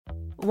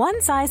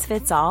One size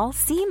fits all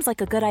seems like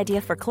a good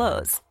idea for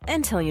clothes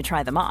until you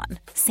try them on.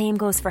 Same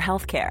goes for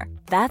healthcare.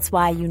 That's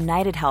why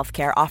United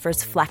Healthcare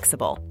offers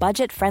flexible,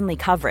 budget-friendly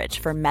coverage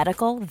for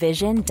medical,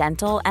 vision,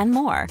 dental, and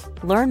more.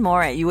 Learn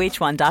more at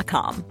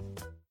uh1.com.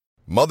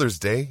 Mother's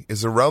Day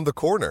is around the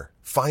corner.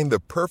 Find the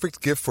perfect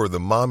gift for the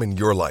mom in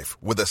your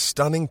life with a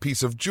stunning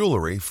piece of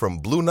jewelry from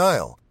Blue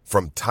Nile.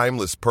 From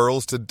timeless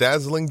pearls to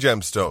dazzling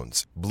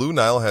gemstones, Blue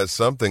Nile has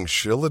something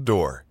she'll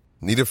adore.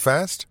 Need it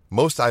fast?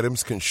 Most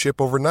items can ship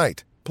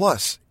overnight.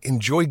 Plus,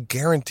 enjoy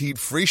guaranteed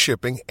free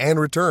shipping and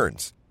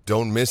returns.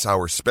 Don't miss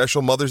our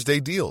special Mother's Day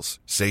deals.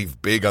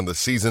 Save big on the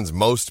season's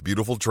most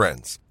beautiful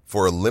trends.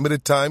 For a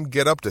limited time,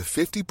 get up to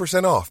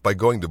 50% off by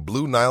going to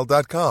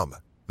BlueNile.com.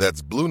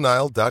 That's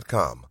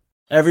BlueNile.com.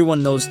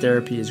 Everyone knows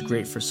therapy is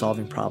great for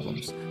solving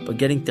problems, but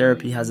getting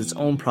therapy has its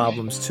own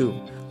problems too,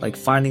 like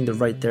finding the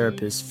right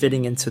therapist,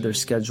 fitting into their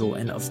schedule,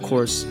 and of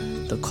course,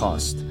 the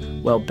cost.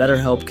 Well,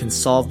 BetterHelp can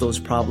solve those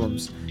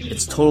problems.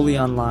 It's totally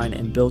online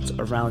and built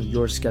around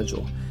your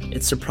schedule.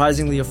 It's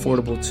surprisingly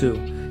affordable too.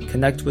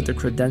 Connect with a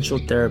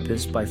credentialed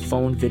therapist by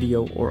phone,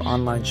 video, or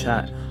online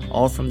chat,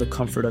 all from the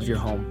comfort of your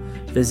home.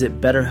 Visit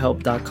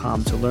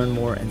BetterHelp.com to learn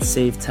more and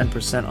save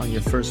 10% on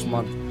your first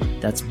month.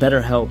 That's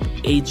BetterHelp,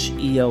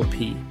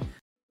 H-E-L-P.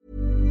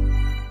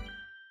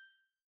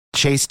 The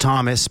Chase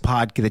Thomas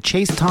podcast.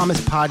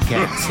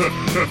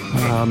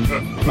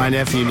 My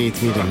nephew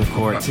needs me to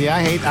record. See,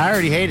 I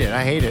already hate it.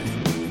 I hate it.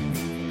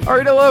 All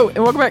right, hello, and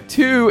welcome back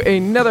to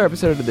another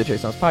episode of the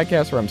Chase Thomas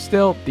podcast, where I'm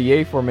still the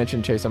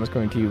aforementioned Chase Thomas,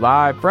 coming to you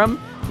live from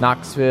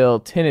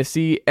Knoxville,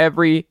 Tennessee,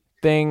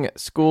 Everything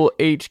School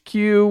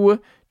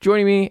HQ.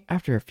 Joining me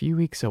after a few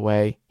weeks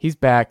away, he's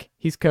back.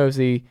 He's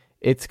cozy.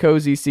 It's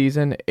cozy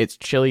season. It's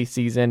chilly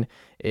season.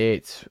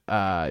 It's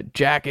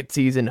jacket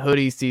season,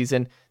 hoodie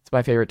season. It's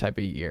my favorite type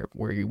of year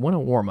where you want to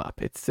warm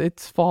up.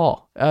 It's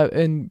fall,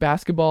 and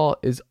basketball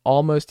is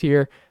almost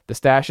here. The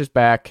stash is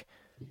back.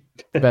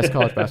 The best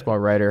college basketball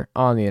writer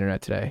on the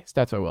internet today.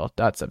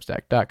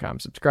 statsbywill.substack.com.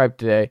 Subscribe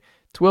today.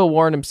 It's Will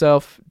Warren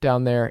himself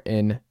down there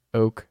in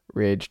Oak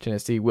Ridge,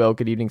 Tennessee. Will,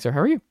 good evening, sir.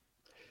 How are you?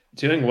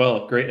 Doing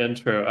well. Great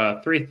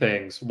intro. Three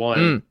things.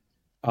 One,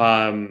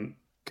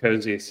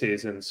 cozy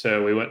season.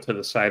 So we went to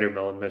the cider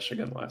mill in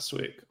Michigan last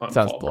week.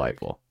 Sounds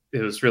delightful.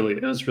 It was really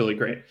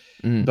great.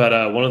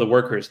 But one of the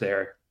workers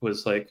there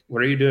was like,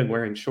 "What are you doing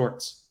wearing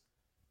shorts?"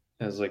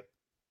 I was like,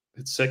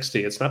 "It's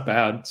 60. It's not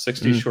bad.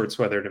 60 shorts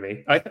weather to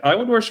me. I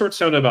would wear shorts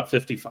down to about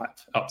 55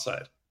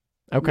 outside."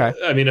 Okay.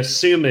 I mean,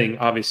 assuming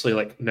obviously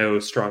like no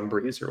strong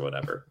breeze or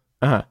whatever.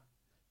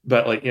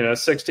 But like,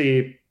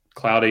 60,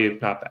 cloudy,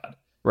 not bad.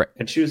 Right.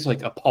 And she was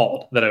like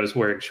appalled that I was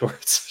wearing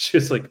shorts. She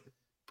was like,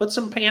 "Put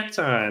some pants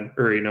on,"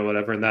 or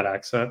whatever in that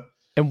accent.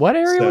 And what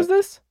area was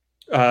this?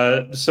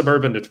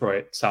 Suburban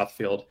Detroit,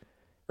 Southfield.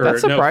 That's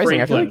surprising.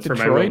 No, I feel like for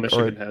Detroit, my real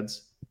Michigan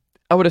heads.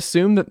 I would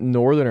assume that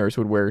Northerners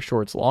would wear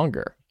shorts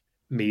longer.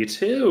 Me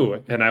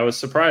too. And I was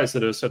surprised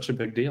that it was such a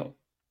big deal.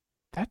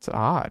 That's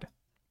odd.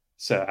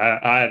 So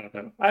I don't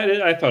know.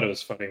 I thought it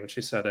was funny when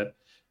she said it.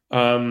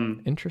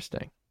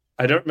 Interesting.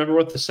 I don't remember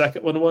what the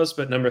second one was,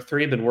 but number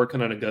 3, been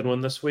working on a good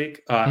one this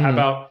week. How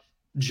about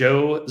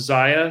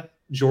Josiah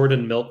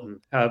Jordan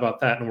Milton? How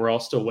about that? And we're all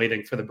still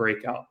waiting for the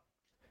breakout.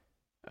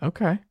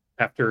 Okay.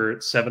 After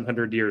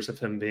 700 years of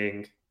him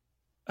being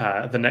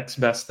the next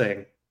best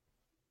thing.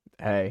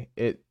 Hey,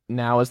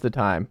 now is the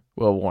time,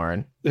 Will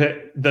Warren.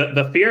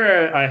 The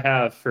fear I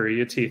have for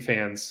UT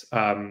fans,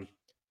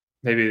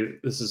 maybe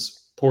this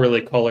is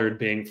poorly colored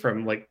being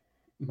from like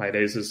my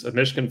days as a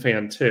Michigan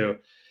fan too.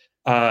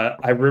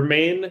 I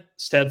remain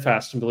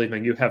steadfast in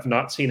believing you have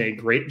not seen a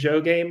great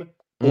Joe game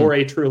or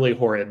a truly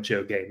horrid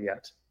Joe game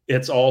yet.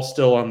 It's all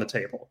still on the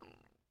table.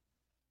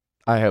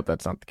 I hope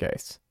that's not the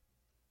case.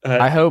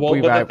 I hope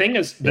the thing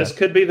is, this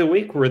could be the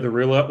week where the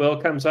roulette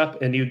wheel comes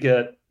up and you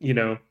get,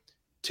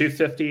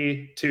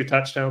 250, 2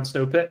 touchdowns,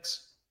 no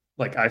picks.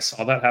 Like I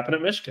saw that happen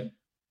at Michigan.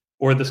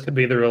 Or this could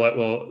be the roulette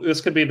wheel. This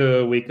could be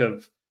the week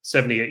of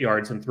 78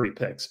 yards and 3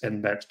 picks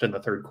and benched in the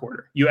third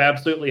quarter. You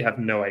absolutely have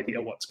no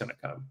idea what's going to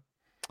come.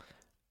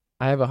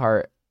 I have a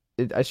heart.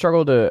 I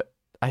struggle to.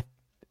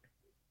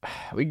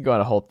 We can go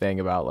on a whole thing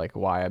about like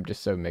why I'm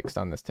just so mixed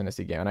on this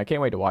Tennessee game, and I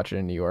can't wait to watch it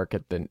in New York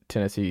at the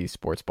Tennessee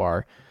Sports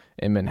Bar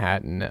in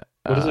Manhattan.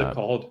 What is it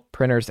called?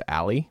 Printer's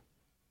Alley.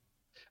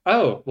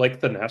 Oh, like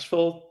the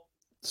Nashville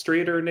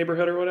street or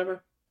neighborhood or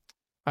whatever?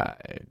 I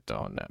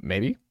don't know.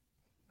 Maybe.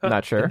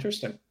 Not sure.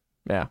 Interesting.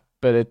 Yeah,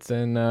 but it's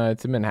in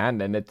Manhattan,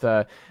 and it's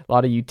a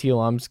lot of UT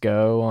alums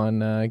go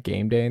on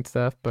game day and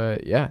stuff.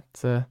 But yeah,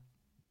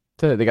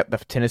 they got the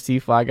Tennessee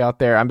flag out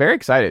there. I'm very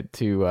excited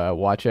to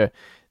watch a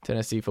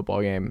Tennessee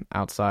football game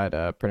outside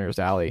Printer's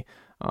Alley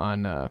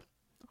on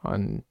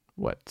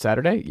what,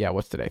 Saturday? Yeah,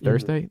 what's today?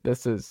 Thursday?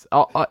 This is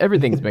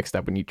everything's mixed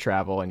up when you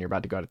travel and you're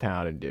about to go out of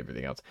town and do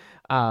everything else.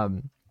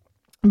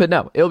 But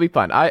no, it'll be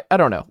fun. I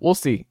don't know. We'll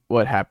see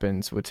what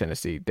happens with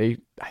Tennessee.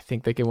 I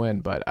think they can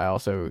win, but I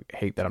also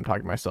hate that I'm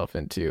talking myself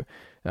into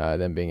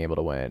them being able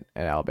to win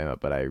at Alabama.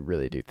 But I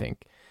really do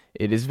think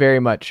it is very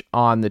much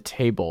on the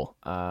table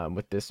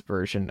with this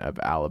version of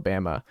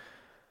Alabama.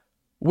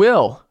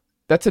 Will,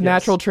 that's a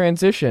natural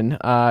transition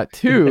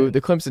to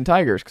the Clemson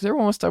Tigers, because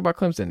everyone wants to talk about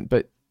Clemson.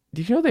 But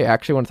did you know they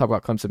actually want to talk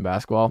about Clemson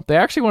basketball? They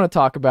actually want to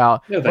talk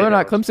about whether or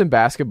not Clemson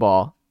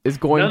basketball is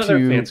going None of their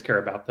fans care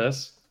about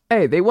this.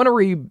 Hey, they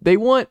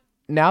want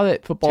now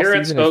that football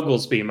season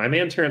Oglesby, my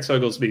man Terrence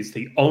Oglesby is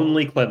the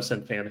only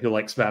Clemson fan who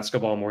likes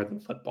basketball more than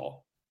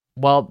football.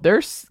 Well,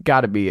 there's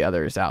got to be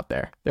others out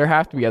there. There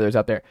have to be others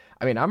out there.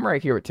 I mean, I'm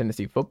right here with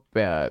Tennessee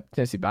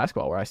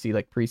basketball, where I see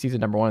like preseason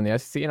 #1 in the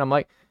SEC, and I'm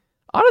like,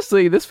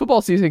 honestly, this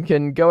football season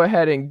can go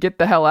ahead and get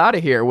the hell out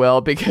of here, Will,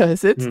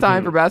 because it's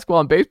time for basketball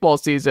and baseball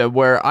season,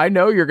 where I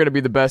know you're going to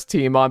be the best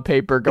team on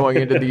paper going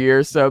into the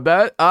year. So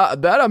that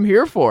I'm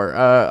here for.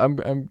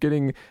 I'm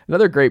getting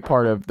another great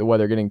part of the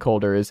weather getting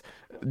colder is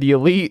the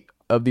elite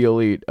of the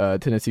elite,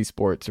 Tennessee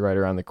sports right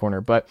around the corner.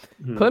 But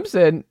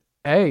Clemson,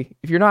 hey,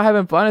 if you're not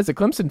having fun as a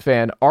Clemson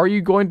fan, are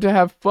you going to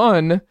have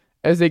fun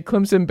as a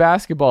Clemson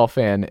basketball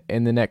fan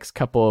in the next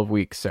couple of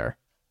weeks, sir?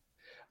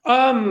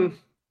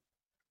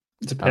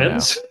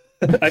 Depends.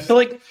 I feel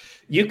like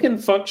you can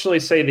functionally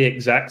say the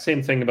exact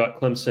same thing about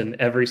Clemson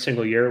every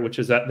single year, which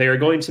is that they are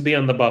going to be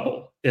on the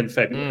bubble in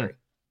February.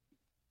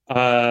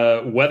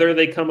 Whether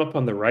they come up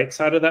on the right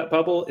side of that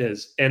bubble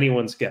is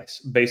anyone's guess,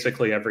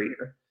 basically every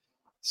year.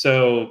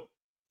 So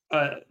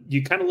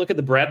you kind of look at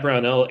the Brad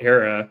Brownell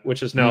era,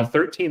 which is now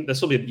 13.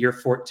 This will be year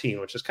 14,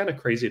 which is kind of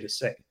crazy to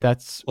say.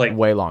 That's like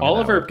way longer.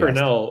 Oliver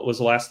Purnell was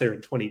last there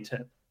in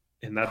 2010,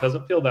 and that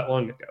doesn't feel that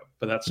long ago,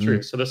 but that's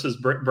true. So this is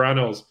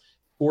Brownell's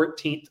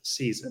 14th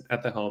season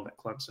at the helm at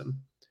Clemson.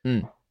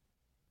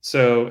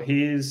 So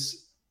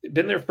he's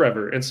been there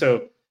forever. And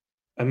so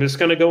I'm just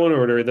going to go in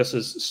order. This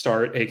is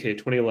start, aka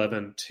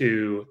 2011,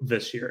 to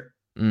this year.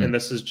 And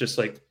this is just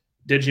like,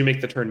 did you make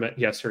the tournament?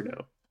 Yes or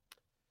no?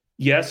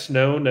 Yes,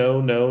 no, no,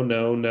 no,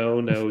 no,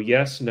 no, no,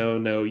 yes, no,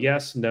 no,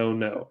 yes, no,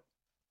 no.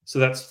 So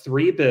that's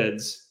 3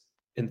 bids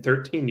in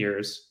 13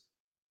 years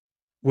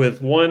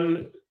with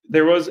one.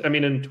 There was, I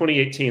mean, in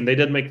 2018, they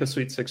did make the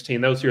Sweet 16.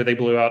 That was the year they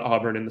blew out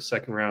Auburn in the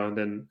second round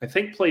and I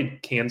think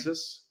played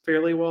Kansas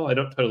fairly well. I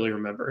don't totally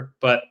remember.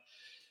 But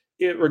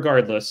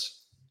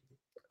regardless,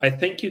 I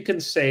think you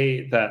can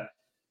say that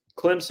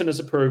Clemson is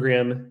a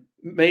program,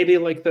 maybe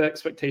like the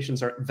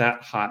expectations aren't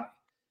that high.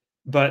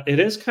 But it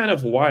is kind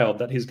of wild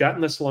that he's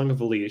gotten this long of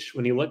a leash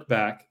when you look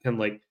back and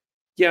like,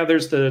 yeah,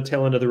 there's the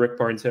tail end of the Rick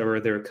Barnes era.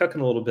 They were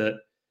cooking a little bit.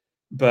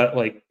 But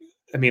like,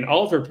 I mean,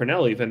 Oliver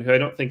Purnell, even, who I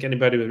don't think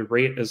anybody would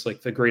rate as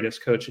like the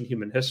greatest coach in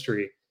human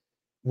history,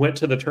 went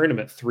to the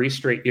tournament 3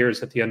 straight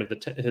years at the end of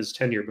his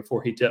tenure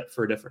before he dipped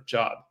for a different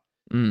job.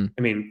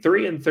 I mean,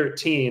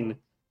 3-13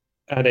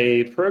 at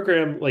a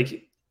program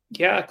like,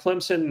 yeah,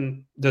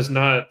 Clemson does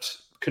not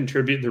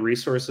contribute the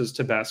resources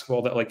to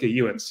basketball that like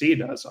a UNC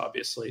does,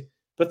 obviously,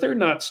 but they're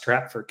not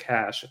strapped for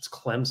cash. It's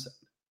Clemson.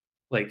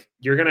 Like,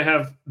 you're going to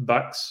have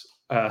bucks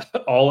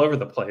all over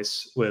the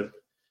place with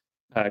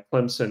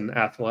Clemson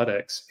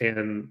athletics,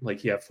 and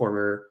like you have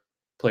former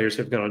players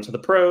who've gone on to the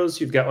pros.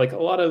 You've got like a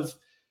lot of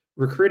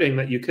recruiting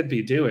that you could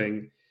be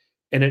doing,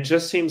 and it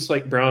just seems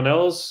like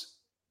Brownell's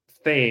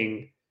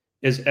thing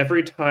is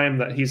every time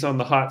that he's on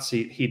the hot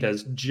seat, he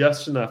does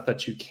just enough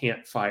that you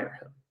can't fire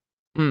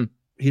him.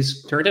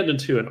 He's turned it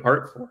into an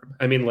art form.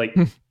 I mean, like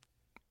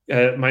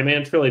my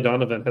man Trilly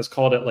Donovan has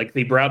called it like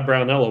the Brad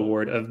Brownell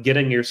Award of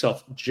getting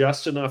yourself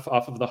just enough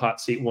off of the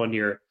hot seat one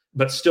year,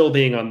 but still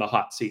being on the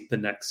hot seat the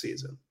next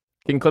season.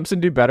 Can Clemson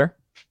do better?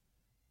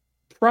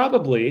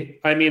 Probably.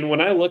 I mean,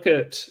 when I look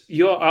at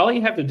you, all you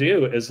have to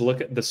do is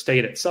look at the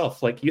state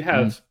itself. Like you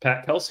have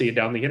Pat Kelsey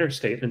down the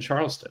interstate in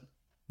Charleston.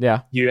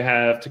 Yeah. You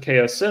have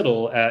Takeo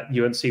Siddle at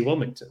UNC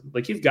Wilmington.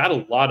 Like you've got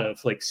a lot of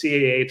like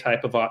CAA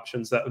type of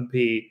options that would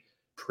be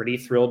pretty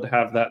thrilled to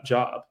have that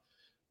job.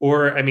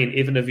 Or, I mean,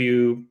 even if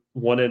you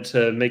wanted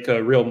to make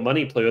a real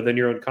money play within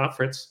your own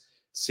conference,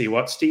 see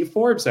what Steve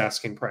Forbes'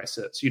 asking price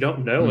is. You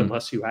don't know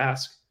unless you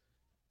ask.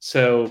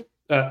 So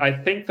I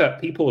think that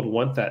people would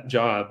want that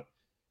job.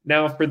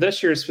 Now, for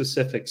this year's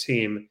specific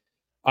team,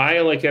 I,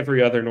 like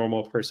every other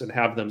normal person,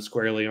 have them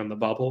squarely on the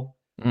bubble.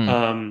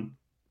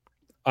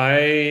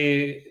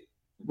 I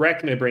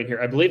racked my brain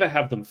here. I believe I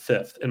have them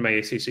 5th in my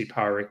ACC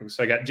power rankings.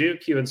 So I got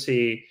Duke,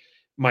 UNC,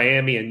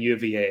 Miami, and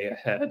UVA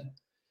ahead.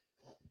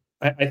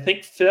 I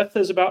think 5th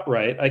is about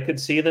right. I could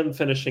see them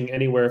finishing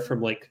anywhere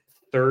from like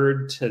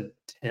 3rd to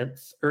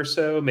 10th or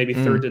so, maybe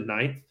 3rd to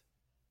 9th.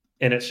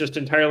 And it's just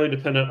entirely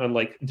dependent on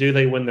like, do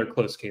they win their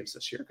close games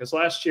this year? Because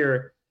last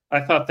year, I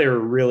thought they were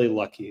really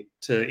lucky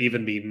to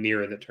even be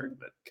near the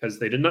tournament because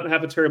they did not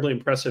have a terribly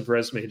impressive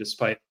resume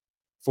despite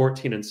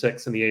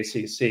 14-6 in the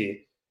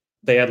ACC.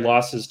 They had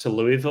losses to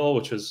Louisville,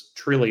 which was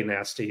truly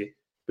nasty,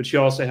 but you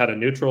also had a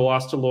neutral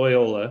loss to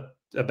Loyola,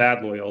 a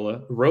bad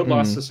Loyola, road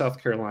loss to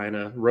South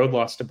Carolina, road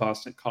loss to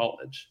Boston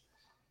College.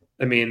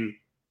 I mean,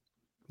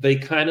 they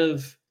kind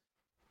of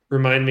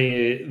remind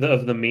me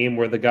of the meme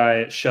where the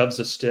guy shoves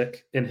a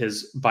stick in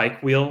his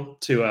bike wheel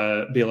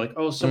to be like,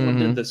 oh, someone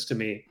did this to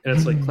me. And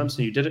it's like,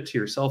 Clemson, you did it to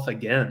yourself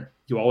again.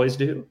 You always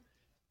do.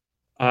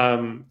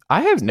 I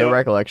have no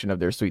recollection of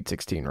their Sweet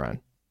 16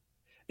 run.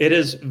 It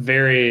is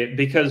very,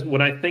 because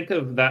when I think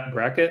of that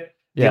bracket,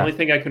 The only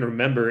thing I can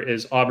remember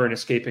is Auburn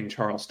escaping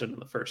Charleston in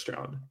the first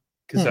round,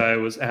 because I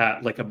was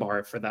at like a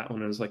bar for that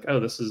one. I was like, oh,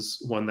 this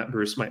is one that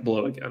Bruce might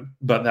blow again.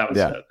 But that was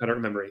it. I don't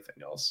remember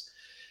anything else.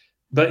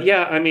 But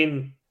yeah, I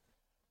mean,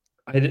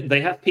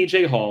 they have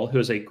PJ Hall, who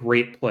is a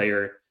great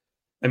player.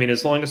 I mean,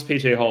 as long as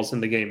PJ Hall's in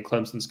the game,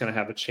 Clemson's going to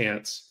have a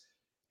chance.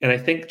 And I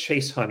think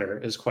Chase Hunter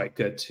is quite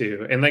good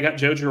too. And they got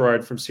Joe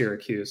Girard from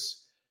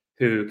Syracuse,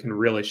 who can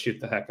really shoot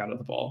the heck out of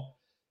the ball.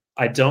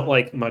 I don't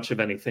like much of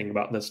anything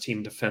about this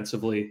team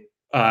defensively.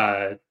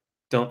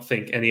 Don't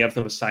think any of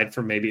them, aside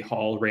from maybe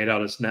Hall, rate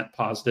out as net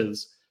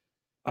positives.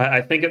 I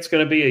think it's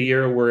going to be a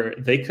year where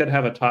they could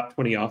have a top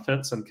 20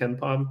 offense on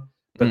KenPom,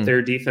 but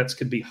their defense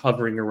could be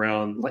hovering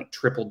around like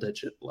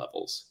triple-digit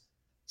levels.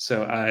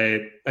 So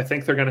I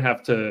think they're going to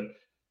have to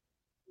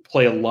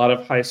play a lot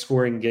of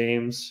high-scoring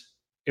games,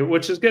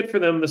 which is good for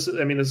them. This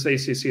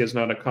ACC is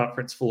not a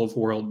conference full of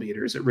world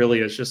beaters. It really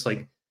is just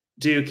like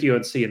Duke,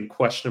 UNC, and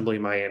questionably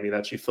Miami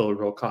that you feel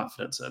real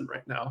confidence in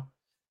right now.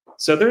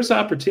 So there's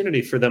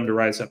opportunity for them to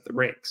rise up the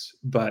ranks.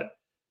 But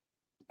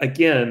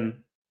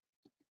again,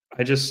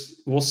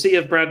 we'll see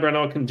if Brad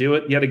Brownell can do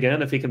it yet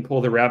again, if he can pull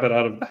the rabbit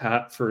out of the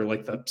hat for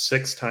like the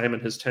 6th time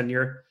in his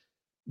tenure.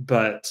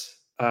 But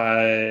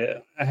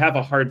I have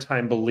a hard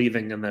time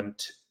believing in them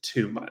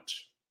too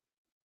much.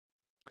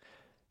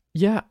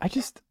 Yeah,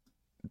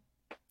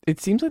 it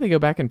seems like they go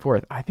back and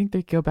forth. I think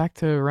they go back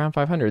to around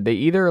 500. They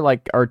either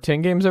like are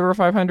 10 games over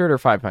 500 or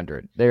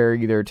 500. They're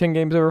either 10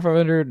 games over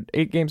 500,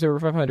 8 games over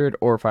 500,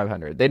 or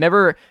 500. They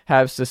never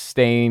have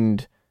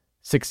sustained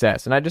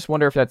success. And I just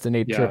wonder if that's the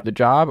nature of the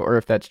job, or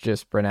if that's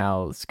just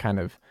Brunell's kind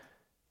of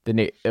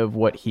the of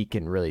what he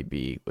can really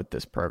be with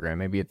this program.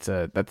 Maybe that's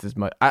as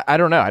much. I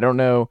don't know. I don't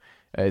know.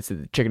 It's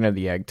a chicken or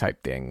the egg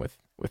type thing with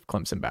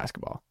Clemson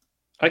basketball.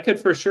 I could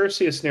for sure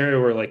see a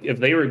scenario where, like, if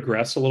they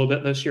regress a little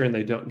bit this year and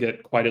they don't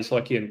get quite as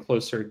lucky in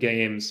closer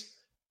games,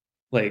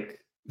 like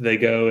they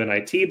go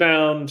NIT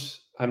bound,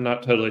 I'm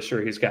not totally sure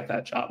he's got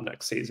that job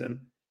next season.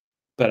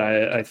 But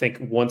I think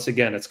once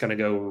again, it's going to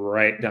go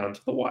right down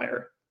to the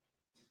wire.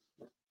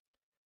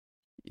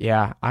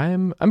 Yeah,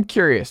 I'm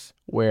curious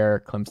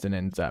where Clemson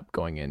ends up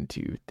going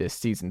into this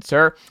season,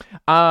 sir.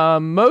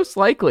 Most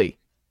likely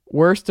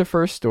worst to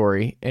first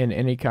story in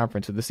any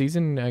conference with the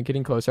season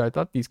getting closer. I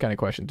thought these kind of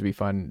questions would be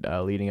fun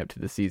leading up to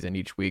the season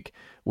each week.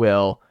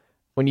 Will,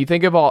 when you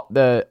think of all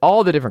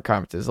the different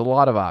conferences, a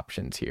lot of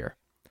options here.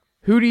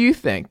 Who do you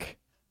think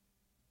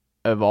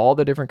of all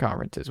the different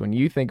conferences, when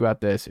you think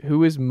about this,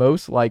 who is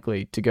most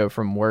likely to go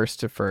from worst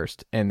to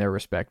first in their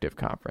respective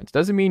conference?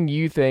 Doesn't mean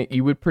you think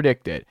you would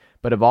predict it,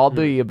 but of all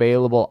the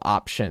available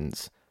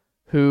options,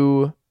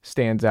 who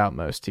stands out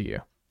most to you?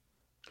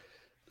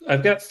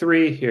 I've got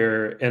 3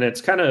 here, and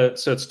it's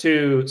it's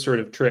 2 sort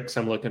of tricks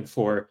I'm looking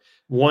for.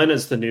 One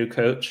is the new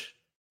coach,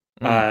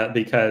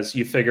 because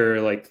you figure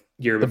like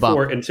year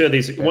before, and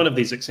one of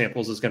these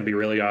examples is going to be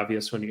really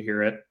obvious when you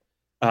hear it,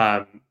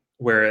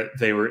 where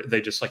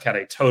they just like had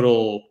a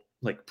total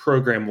like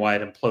program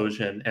wide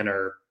implosion and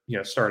are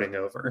starting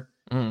over.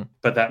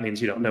 But that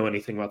means you don't know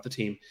anything about the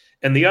team.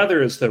 And the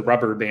other is the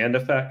rubber band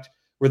effect,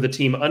 where the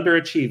team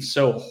underachieved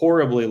so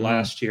horribly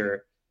last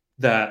year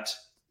that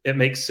it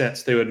makes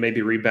sense they would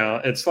maybe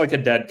rebound. It's like a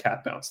dead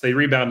cat bounce. They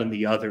rebound in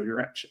the other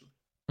direction.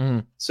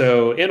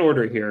 So in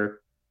order here,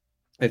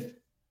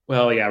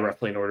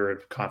 roughly in order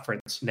of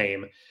conference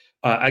name,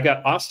 I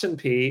got Austin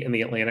Peay in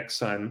the Atlantic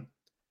Sun,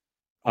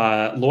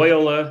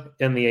 Loyola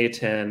in the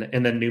A10,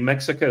 and then New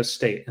Mexico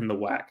State in the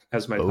WAC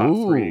as my top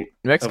 3. New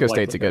Mexico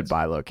State's a good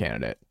buy low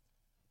candidate.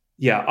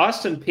 Yeah,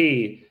 Austin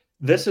Peay.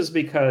 This is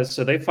because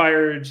they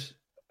fired.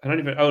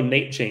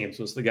 Nate James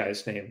was the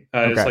guy's name.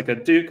 It's like a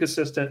Duke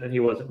assistant, and he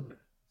wasn't.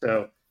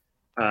 So,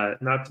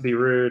 not to be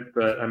rude,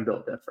 but I'm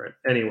built different.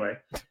 Anyway,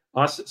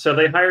 so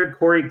they hired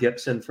Corey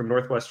Gibson from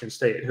Northwestern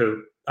State,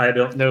 who I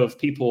don't know if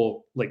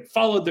people like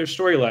followed their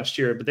story last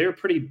year, but they were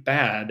pretty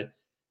bad.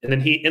 And then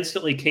he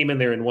instantly came in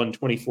there and won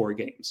 24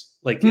 games,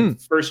 like in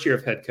first year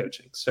of head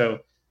coaching. So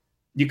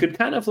you could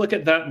kind of look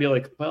at that and be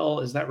like, well,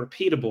 is that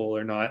repeatable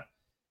or not?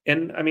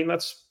 And I mean,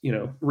 that's,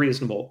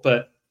 reasonable,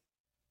 but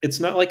it's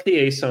not like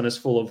the ASUN is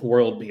full of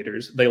world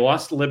beaters. They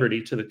lost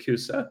Liberty to the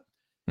CUSA,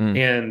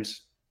 and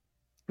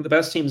the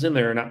best teams in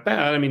there are not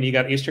bad. I mean, you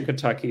got Eastern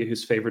Kentucky,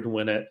 who's favored to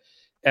win it.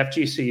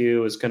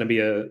 FGCU is going to be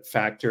a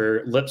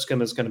factor.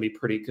 Lipscomb is going to be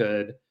pretty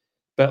good.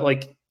 But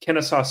like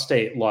Kennesaw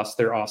State lost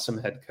their awesome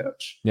head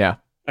coach. Yeah.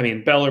 I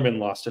mean, Bellarmine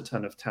lost a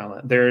ton of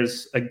talent.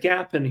 There's a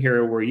gap in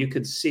here where you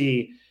could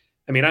see,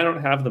 I mean, I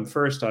don't have them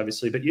first,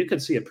 obviously, but you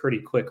could see a pretty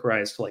quick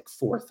rise to like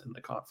 4th in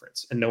the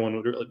conference, and no one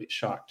would really be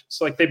shocked.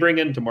 So like they bring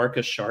in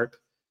DeMarcus Sharp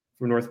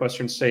from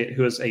Northwestern State,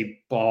 who is a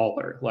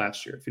baller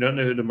last year. If you don't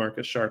know who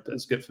DeMarcus Sharp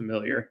is, get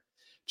familiar.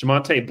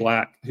 Jamonte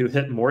Black, who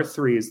hit more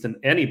threes than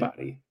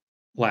anybody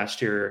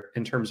last year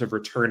in terms of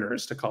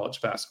returners to college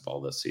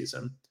basketball this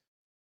season.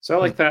 So I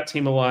like that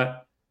team a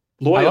lot.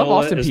 Loyola, I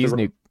love Austin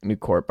Peay's new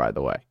court, by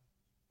the way.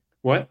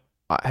 What?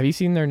 Have you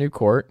seen their new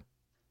court?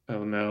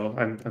 Oh no,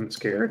 I'm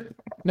scared.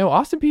 No,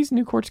 Austin Peay's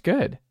new court's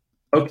good.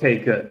 Okay,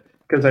 good.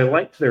 Because I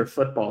liked their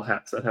football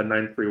hats that had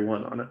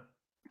 931 on it.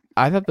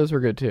 I thought those were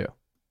good too.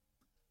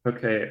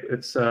 Okay,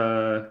 it's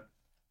all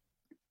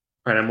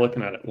right. I'm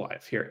looking at it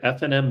live here.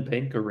 F&M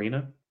Bank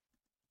Arena,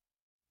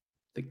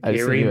 the I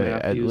just sent Gary you a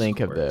Matthews link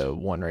of Court. the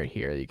one right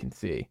here. You can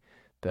see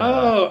the.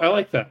 Oh, I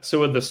like that. So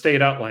with the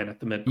state outline at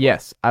the midpoint.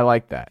 Yes, I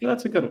like that. Yeah,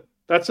 that's a good one.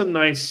 That's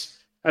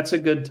a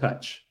good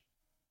touch.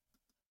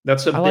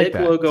 That's a I like big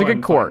that. logo. It's a good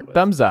I'm fine court. with.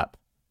 Thumbs up.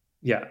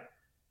 Yeah.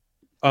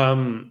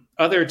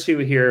 Other two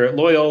here,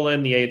 Loyola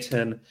and the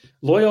A10.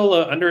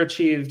 Loyola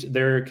underachieved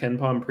their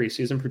KenPom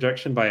preseason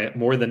projection by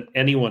more than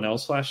anyone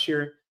else last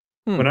year.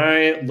 When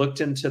I looked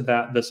into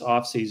that this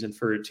offseason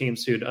for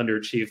teams who'd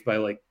underachieved by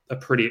like a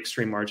pretty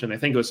extreme margin, I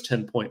think it was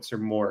 10 points or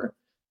more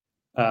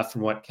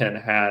from what Ken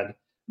had.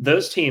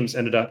 Those teams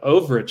ended up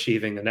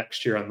overachieving the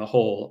next year on the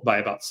whole by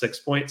about 6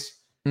 points.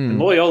 And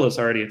Loyola's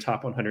already a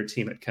top 100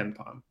 team at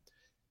KenPom.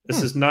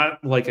 This is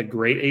not like a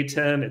great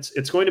A10.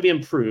 It's going to be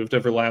improved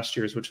over last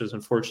year's, which was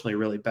unfortunately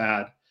really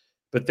bad.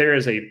 But there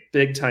is a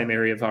big time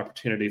area of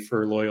opportunity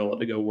for Loyola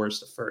to go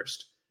worst to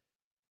first.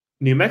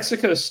 New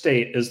Mexico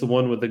State is the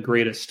one with the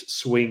greatest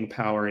swing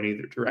power in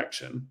either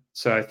direction.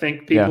 So I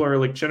think people are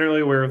like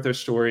generally aware of their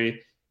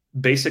story.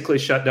 Basically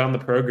shut down the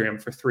program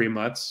for 3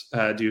 months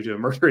due to a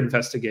murder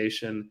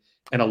investigation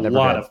and a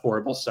lot of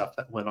horrible stuff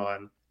that went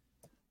on.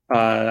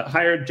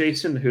 Hired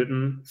Jason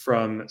Hooten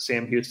from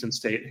Sam Houston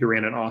State, who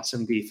ran an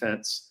awesome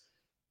defense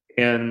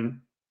and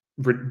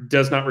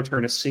does not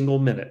return a single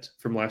minute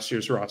from last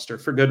year's roster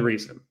for good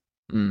reason.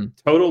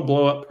 Total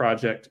blow-up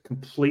project,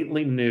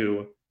 completely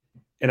new.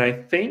 And I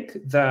think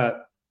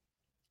that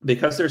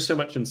because there's so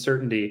much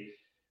uncertainty,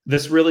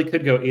 this really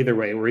could go either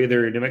way, where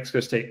either New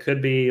Mexico State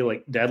could be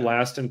like dead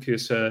last in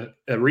CUSA,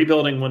 a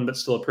rebuilding one, but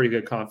still a pretty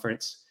good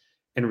conference,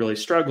 and really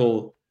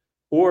struggle,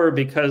 or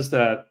because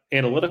that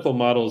analytical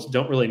models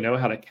don't really know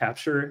how to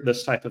capture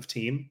this type of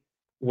team,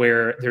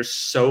 where there's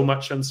so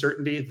much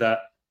uncertainty that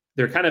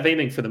they're kind of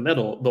aiming for the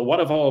middle. But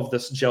what if all of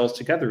this gels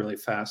together really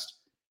fast?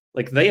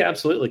 Like they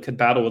absolutely could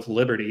battle with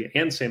Liberty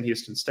and Sam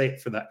Houston State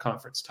for that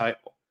conference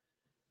title.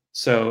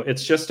 So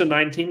it's just a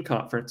 9-team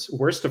conference.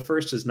 Worst to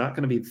first is not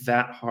going to be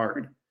that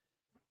hard.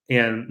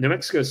 And New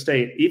Mexico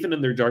State, even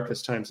in their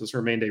darkest times, has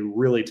remained a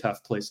really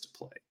tough place to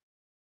play.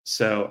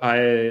 So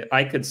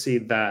I could see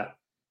that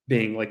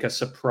being like a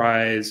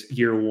surprise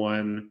year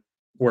one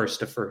worst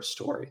to first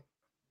story.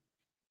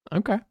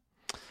 Okay.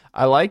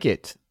 I like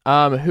it.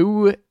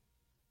 Who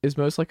is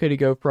most likely to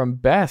go from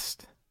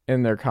best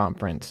in their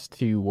conference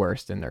to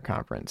worst in their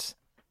conference?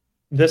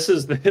 This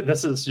is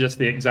just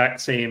the exact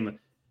same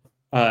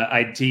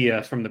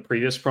idea from the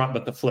previous prompt,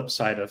 but the flip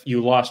side of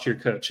you lost your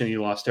coach and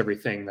you lost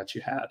everything that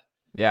you had.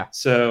 Yeah.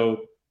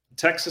 So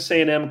Texas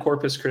A&M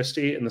Corpus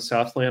Christi in the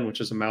Southland,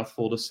 which is a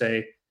mouthful to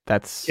say.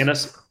 That's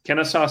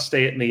Kennesaw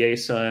State in the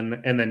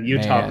ASUN, and then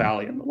Utah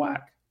Valley in the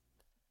WAC.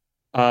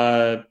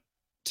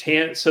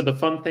 So the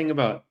fun thing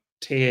about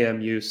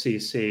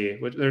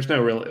TAMUCC, which there's no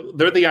real,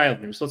 they're the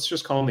Islanders. Let's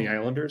just call them the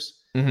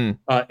Islanders.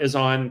 Is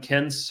on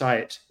Ken's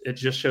site. It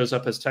just shows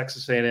up as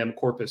Texas A&M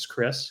Corpus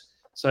Chris.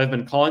 So I've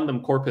been calling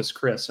them Corpus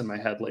Chris in my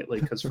head lately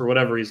because for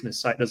whatever reason his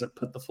site doesn't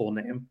put the full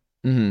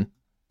name.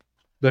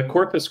 But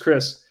Corpus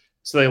Chris.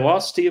 So they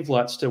lost Steve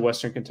Lutz to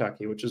Western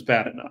Kentucky, which is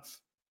bad enough.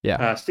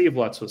 Yeah. Steve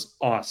Lutz was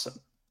awesome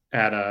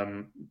at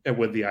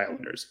with the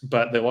Islanders,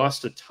 but they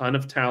lost a ton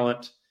of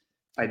talent.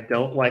 I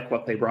don't like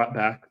what they brought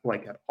back,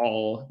 like at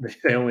all.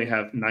 They only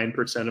have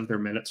 9% of their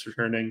minutes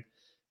returning.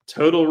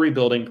 Total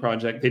rebuilding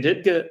project. They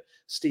did get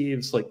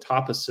Steve's like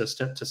top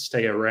assistant to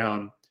stay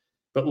around,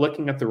 but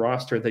looking at the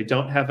roster, they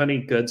don't have any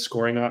good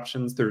scoring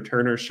options. The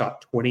returners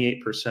shot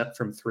 28%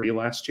 from 3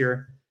 last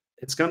year.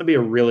 It's going to be a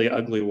really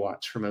ugly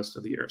watch for most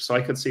of the year. So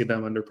I could see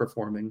them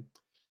underperforming.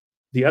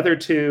 The other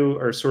two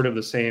are sort of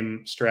the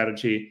same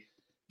strategy.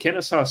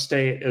 Kennesaw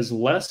State is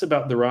less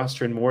about the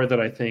roster and more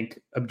that I think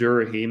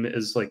Abdur-Rahim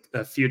is like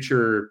a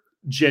future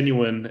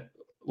genuine,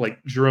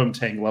 like Jerome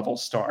Tang level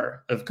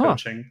star of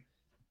coaching.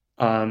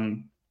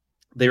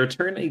 They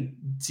return a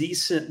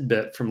decent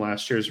bit from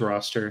last year's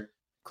roster,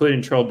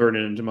 including Terrell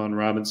Burden and Damon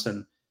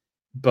Robinson,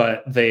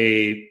 but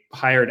they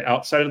hired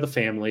outside of the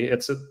family.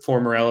 It's a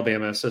former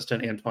Alabama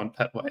assistant, Antoine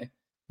Petway,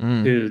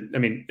 who, I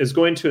mean, is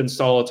going to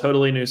install a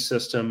totally new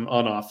system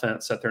on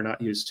offense that they're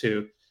not used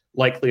to,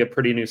 likely a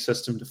pretty new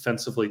system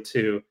defensively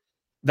too.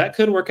 That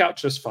could work out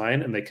just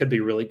fine, and they could be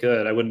really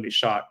good. I wouldn't be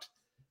shocked.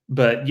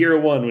 But year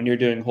one, when you're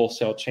doing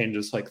wholesale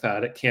changes like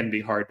that, it can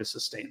be hard to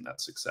sustain that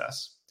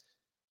success.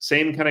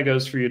 Same kind of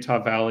goes for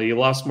Utah Valley. You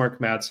lost Mark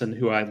Madsen,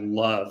 who I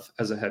love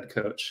as a head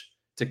coach,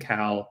 to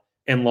Cal,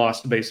 and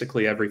lost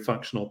basically every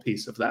functional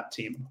piece of that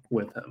team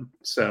with him.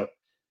 So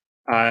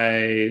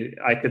I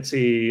could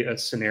see a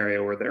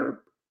scenario where they're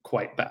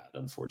quite bad,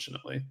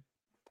 unfortunately.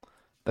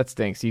 That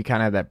stinks. You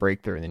kind of have that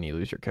breakthrough, and then you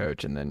lose your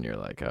coach, and then you're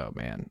like, "Oh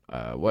man,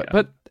 what?"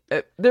 Yeah.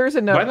 But there's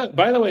enough.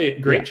 By the way,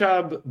 great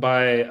job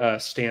by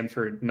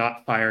Stanford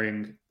not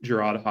firing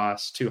Gerard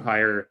Haas to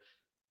hire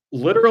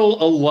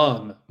literal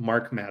alum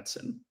Mark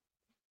Madsen,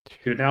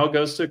 who now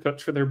goes to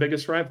coach for their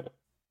biggest rival.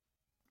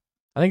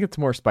 I think it's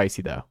more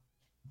spicy though.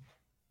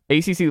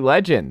 ACC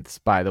legends,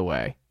 by the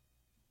way,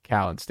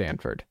 Cal and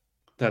Stanford.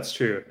 That's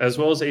true, as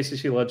well as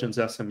ACC legends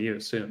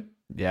SMU soon.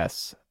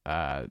 Yes.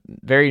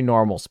 Very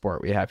normal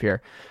sport we have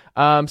here.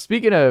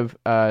 Speaking of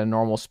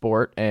normal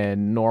sport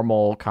and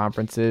normal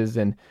conferences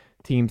and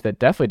teams that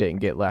definitely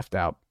didn't get left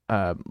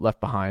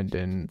behind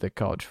in the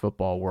college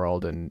football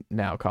world and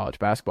now college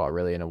basketball,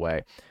 really, in a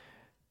way.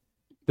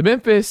 The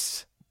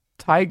Memphis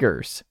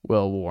Tigers,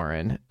 Will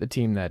Warren, the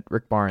team that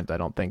Rick Barnes, I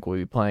don't think, will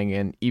be playing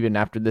in even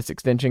after this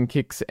extension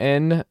kicks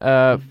in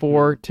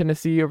for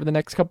Tennessee over the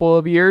next couple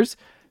of years.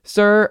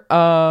 Sir,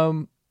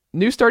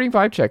 new starting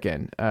five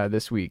check-in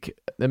this week.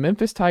 The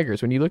Memphis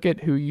Tigers, when you look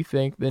at who you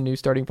think the new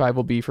starting five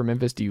will be for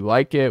Memphis, do you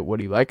like it? What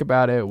do you like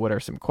about it? What are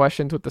some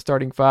questions with the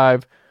starting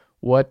five?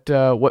 What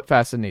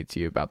fascinates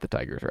you about the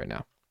Tigers right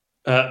now?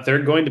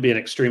 They're going to be an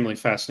extremely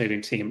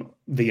fascinating team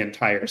the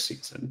entire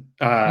season.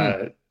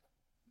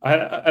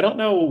 I don't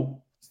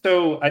know.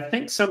 So I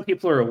think some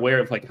people are aware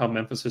of like how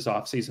Memphis's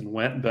offseason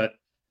went, but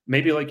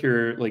maybe like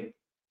your like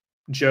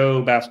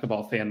Joe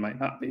basketball fan might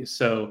not be.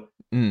 So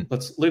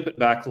let's loop it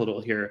back a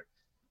little here.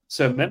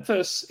 So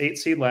Memphis, 8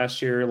 seed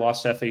last year,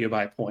 lost FAU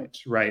by a point,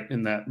 right?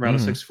 In that round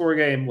of 6-4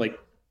 game, like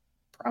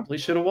probably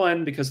should have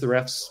won because the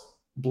refs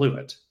blew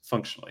it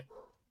functionally.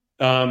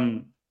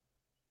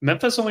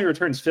 Memphis only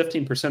returns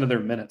 15% of their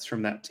minutes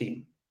from that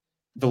team.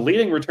 The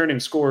leading returning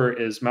scorer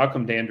is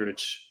Malcolm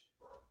Dandridge,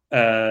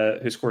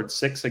 who scored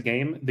 6 a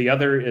game. The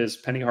other is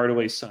Penny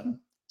Hardaway's son.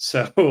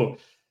 So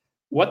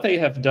what they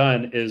have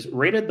done is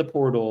raided the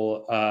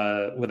portal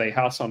with a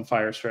house on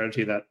fire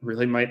strategy that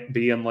really might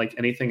be unlike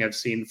anything I've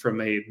seen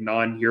from a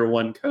non-year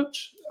one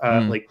coach.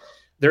 Like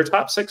their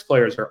top 6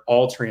 players are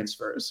all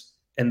transfers,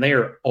 and they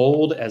are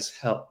old as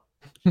hell.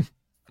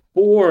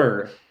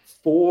 Four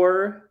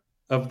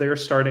of their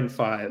starting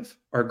 5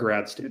 are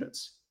grad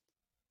students.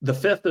 The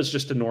 5th is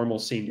just a normal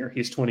senior.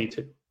 He's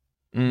 22.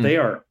 They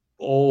are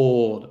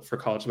old for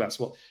college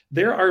basketball.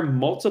 There are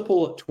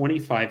multiple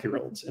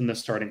 25-year-olds in the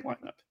starting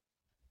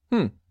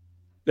lineup.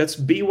 That's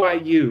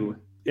BYU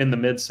in the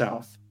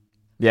Mid-South.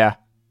 Yeah.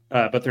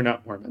 But they're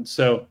not Mormon.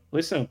 So at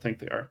least I don't think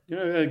they are. You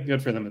know,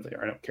 good for them if they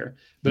are. I don't care.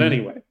 But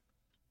anyway,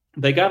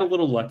 they got a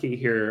little lucky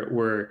here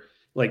where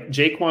like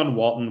Jaquan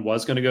Walton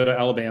was going to go to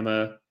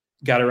Alabama,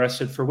 got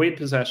arrested for weight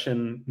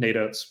possession. Nate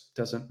Oates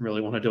doesn't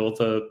really want to deal with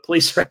the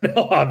police right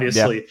now,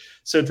 obviously.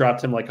 So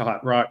dropped him like a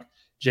hot rock.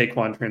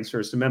 Jaquan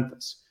transfers to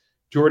Memphis.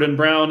 Jordan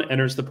Brown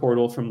enters the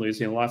portal from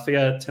Louisiana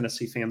Lafayette.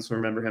 Tennessee fans will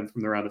remember him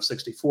from the round of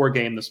 64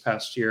 game this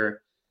past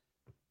year.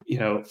 You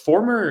know,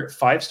 former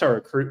 5-star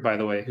recruit, by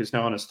the way, who's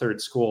now on his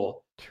 3rd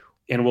school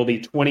and will be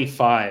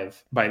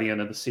 25 by the end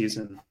of the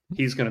season.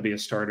 He's going to be a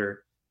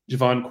starter.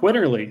 Javon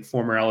Quinterly,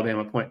 former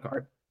Alabama point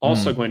guard,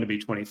 also going to be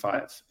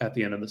 25 at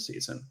the end of the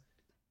season.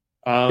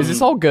 Is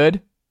this all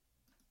good?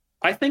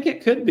 I think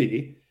it could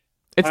be.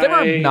 It's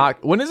never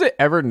not. When is it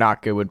ever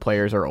not good when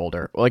players are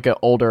older? Like an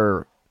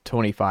older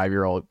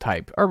 25-year-old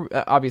type, or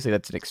obviously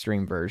that's an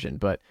extreme version,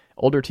 but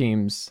older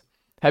teams,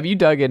 have you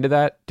dug into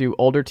that? Do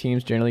older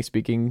teams, generally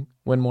speaking,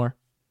 win more?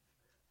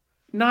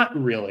 Not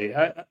really.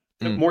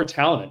 More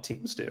talented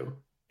teams do,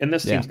 and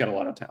this team's got a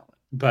lot of talent.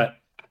 But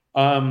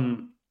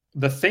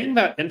the thing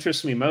that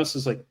interests me most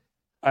is like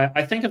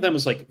I think of them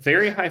as like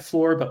very high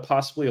floor but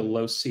possibly a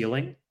low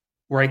ceiling,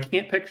 where I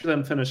can't picture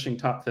them finishing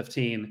top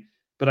 15,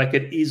 but I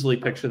could easily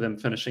picture them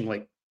finishing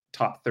like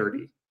top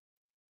 30.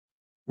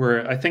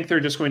 Where I think they're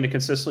just going to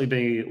consistently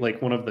be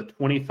like one of the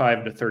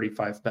 25 to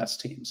 35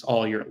 best teams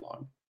all year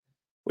long,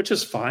 which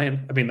is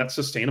fine. I mean, that's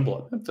sustainable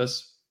at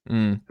Memphis.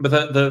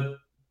 But the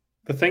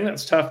thing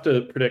that's tough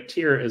to predict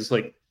here is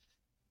like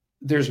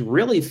there's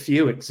really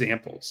few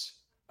examples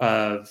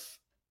of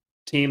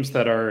teams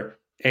that are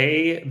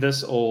A,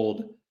 this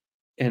old,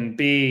 and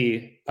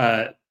B,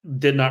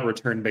 did not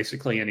return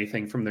basically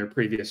anything from their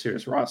previous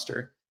year's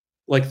roster.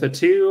 Like the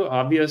two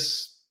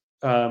obvious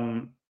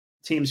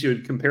teams you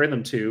would compare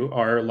them to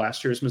are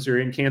last year's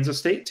Missouri and Kansas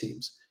State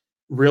teams.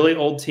 Really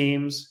old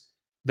teams,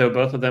 though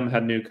both of them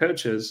had new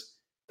coaches,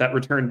 that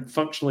returned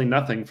functionally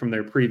nothing from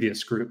their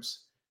previous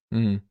groups.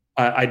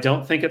 I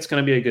don't think it's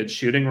going to be a good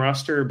shooting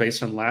roster.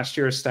 Based on last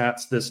year's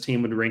stats, this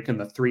team would rank in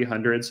the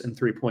 300s in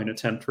three-point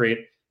attempt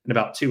rate and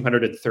about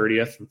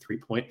 230th in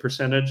three-point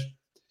percentage.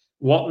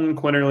 Walton,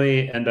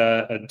 Quinterly, and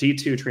a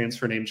D2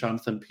 transfer named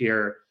Jonathan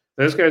Pierre,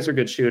 those guys are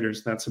good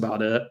shooters. That's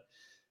about it.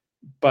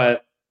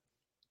 But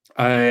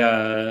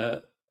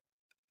I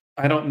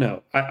don't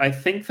know. I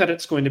think that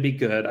it's going to be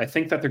good. I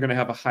think that they're going to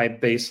have a high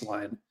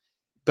baseline,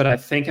 but I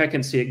think I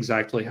can see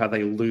exactly how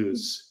they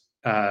lose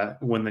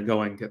when the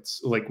going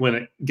gets when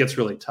it gets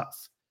really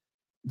tough.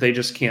 They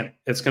just can't.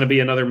 It's going to be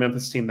another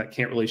Memphis team that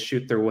can't really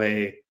shoot their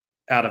way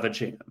out of a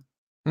jam,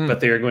 but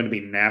they are going to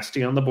be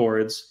nasty on the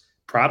boards.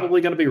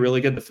 Probably going to be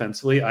really good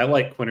defensively. I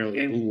like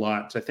Quinterly a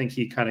lot. I think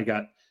he kind of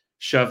got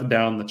shoved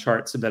down the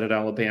charts a bit at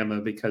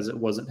Alabama because it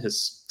wasn't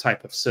his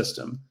type of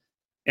system.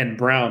 And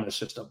Brown is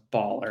just a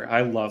baller.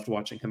 I loved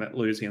watching him at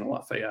Louisiana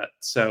Lafayette.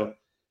 So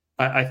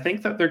I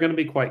think that they're going to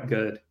be quite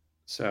good.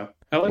 So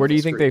where do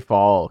you think they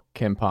fall,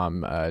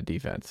 KenPom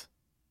defense?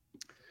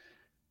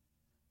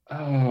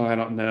 Oh, I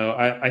don't know.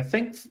 I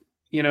think,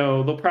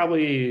 they'll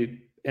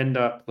probably end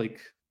up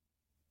like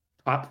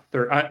top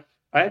 30.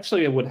 I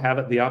actually would have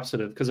it the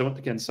opposite of, because I went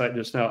to Ken's site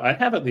just now. I'd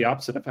have it the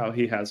opposite of how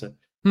he has it.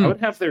 I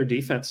would have their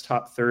defense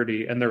top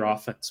 30 and their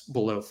offense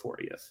below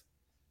 40th.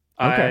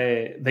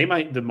 Okay. They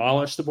might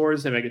demolish the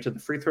boards. They might get to the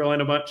free throw line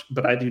a bunch,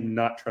 but I do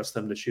not trust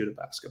them to shoot a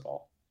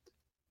basketball.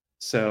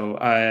 So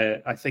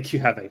I think you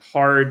have a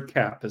hard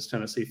cap, as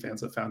Tennessee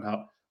fans have found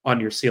out, on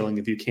your ceiling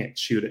if you can't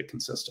shoot it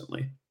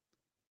consistently.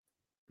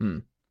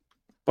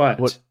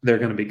 But they're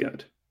going to be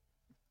good.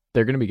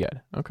 They're going to be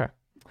good. Okay.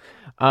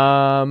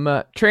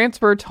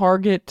 Transfer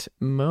target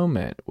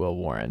moment, Will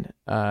Warren.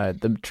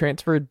 The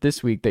transfer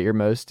this week that you're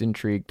most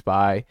intrigued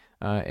by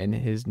in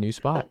his new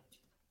spot.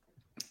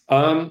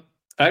 I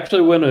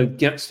actually went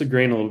against the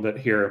grain a little bit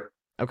here.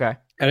 Okay.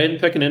 I didn't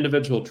pick an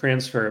individual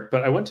transfer,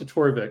 but I went to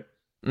Torvik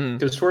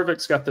because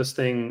Torvik's got this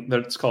thing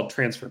that's called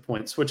transfer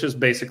points, which is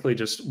basically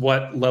just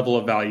what level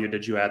of value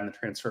did you add in the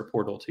transfer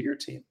portal to your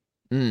team.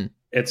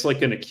 It's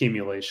like an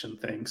accumulation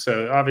thing.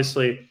 So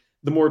obviously,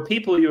 the more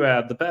people you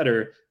add, the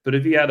better. But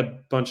if you add a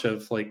bunch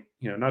of, like,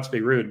 not to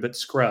be rude, but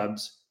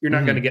scrubs, you're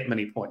not going to get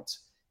many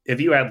points. If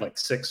you add like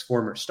 6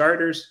 former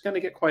starters, you're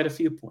going to get quite a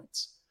few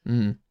points.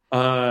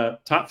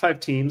 Top 5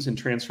 teams in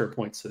transfer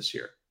points this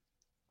year.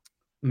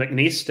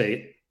 McNeese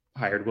State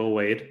hired Will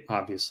Wade,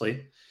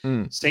 obviously.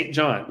 St.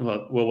 John,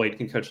 well, Will Wade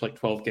can coach like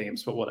 12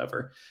 games, but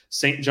whatever.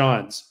 St.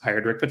 John's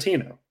hired Rick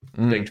Pitino,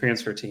 big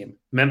transfer team.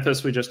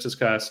 Memphis, we just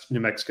discussed. New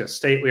Mexico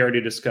State, we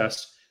already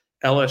discussed.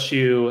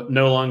 LSU,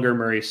 no longer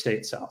Murray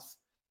State South.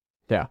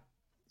 Yeah.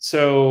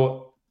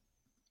 So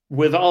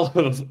with all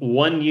of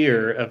 1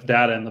 year of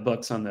data in the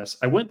books on this,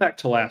 I went back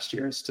to last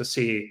year's to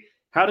see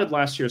how did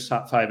last year's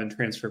top 5 in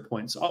transfer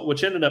points,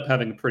 which ended up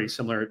having a pretty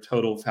similar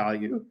total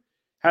value.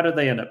 How did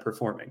they end up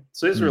performing?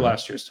 So these were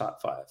last year's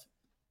top 5.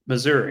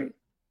 Missouri,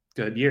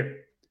 good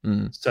year.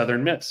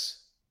 Southern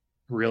Miss,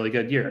 really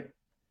good year.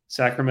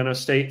 Sacramento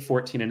State,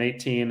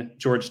 14-18.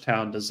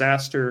 Georgetown,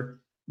 disaster.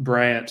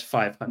 Bryant,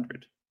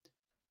 500.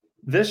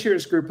 This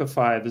year's group of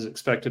 5 is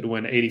expected to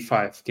win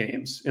 85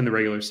 games in the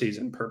regular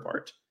season per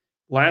Bart.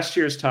 Last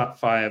year's top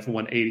 5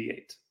 won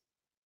 88.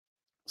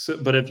 So,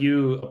 but if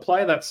you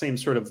apply that same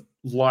sort of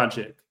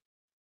logic,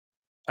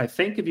 I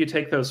think if you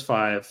take those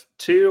 5,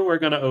 2 are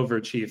going to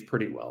overachieve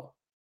pretty well,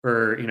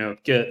 or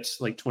get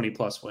like 20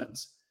 plus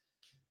wins.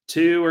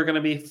 2 are going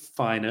to be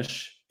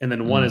fine-ish, and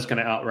then 1 is going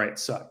to outright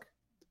suck.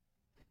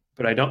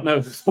 But I don't know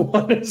who the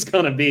 1 is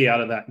going to be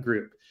out of that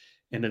group.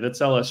 And if it's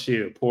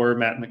LSU, poor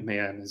Matt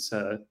McMahon is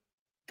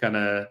going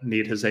to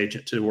need his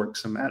agent to work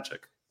some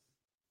magic.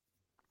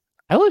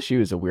 LSU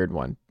is a weird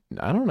one.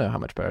 I don't know how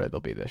much better they'll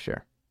be this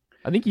year.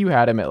 I think you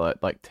had him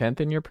at like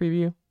 10th in your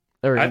preview.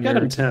 I've got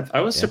him 10th.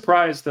 I was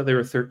surprised that they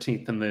were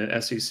 13th in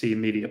the SEC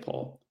media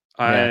poll.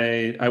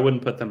 I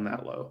wouldn't put them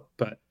that low,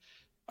 but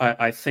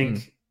I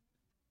think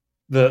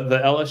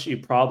the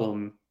LSU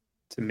problem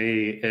to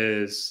me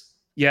is,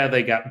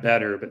 they got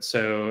better, but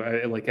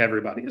so like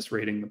everybody is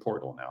rating the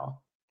portal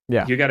now.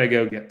 Yeah, you got to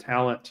go get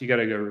talent. You got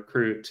to go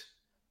recruit.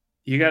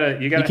 You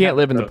can't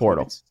live in the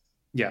portal.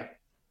 Yeah,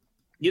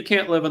 you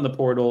can't live in the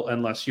portal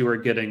unless you are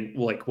getting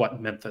like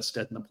what Memphis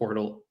did in the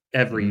portal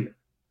every year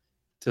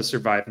to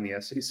survive in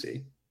the SEC.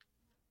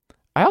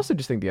 I also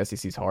just think the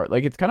SEC is hard.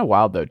 Like, it's kind of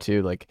wild though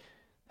too. Like,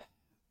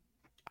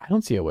 I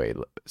don't see a way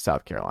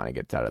South Carolina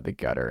gets out of the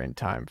gutter in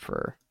time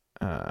for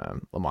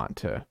Lamont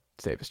to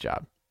save his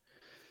job.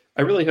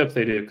 I really hope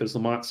they do, because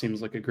Lamont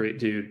seems like a great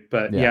dude.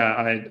 But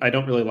I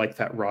don't really like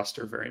that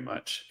roster very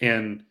much.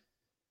 And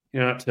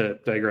not to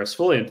digress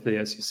fully into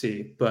the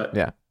SEC, but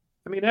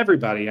I mean,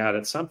 everybody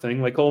added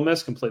something. Like Ole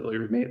Miss completely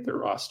remade their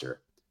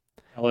roster.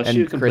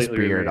 LSU completely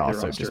remade their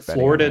roster.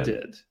 Florida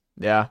did.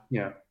 Yeah.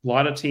 A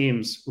lot of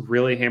teams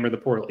really hammered the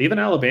portal. Even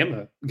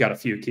Alabama got a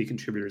few key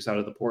contributors out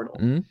of the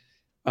portal.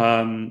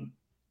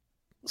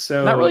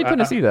 So not really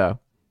Tennessee though.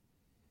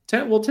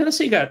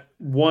 Tennessee got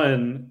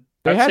one.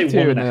 They had 2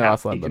 and they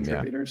lost key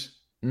contributors.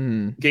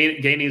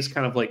 Gainey's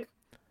kind of like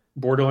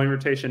borderline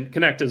rotation.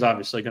 Connect is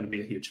obviously going to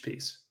be a huge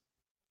piece.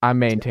 I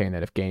maintain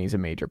that if Gainey's a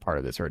major part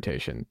of this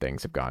rotation,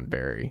 things have gone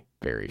very,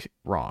 very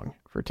wrong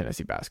for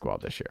Tennessee basketball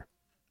this year.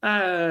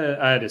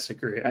 I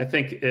disagree. I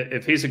think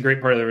if he's a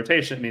great part of the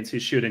rotation, it means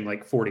he's shooting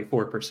like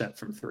 44%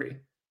 from 3.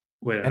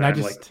 And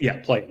I'm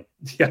like, play.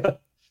 Yeah.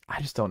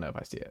 I just don't know if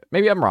I see it.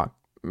 Maybe I'm wrong.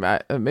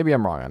 Maybe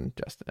I'm wrong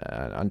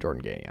on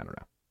Jordan Gainey. I don't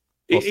know.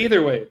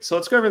 Either way, so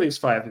let's go over these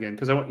 5 again,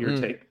 because I want your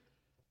take.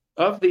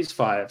 Of these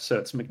 5, so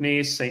it's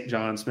McNeese, St.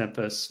 John's,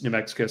 Memphis, New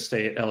Mexico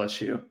State,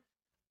 LSU.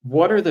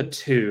 What are the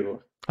 2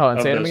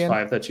 of those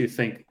 5 that you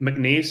think?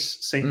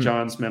 McNeese, St.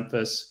 John's,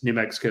 Memphis, New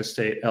Mexico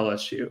State,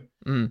 LSU.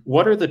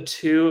 What are the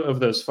 2 of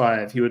those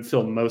 5 you would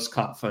feel most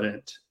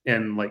confident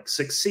in like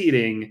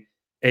succeeding,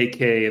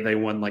 aka they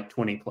won like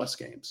 20 plus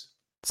games?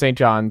 St.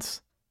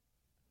 John's.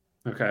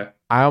 Okay.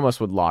 I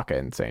almost would lock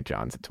in St.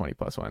 John's at 20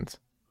 plus wins.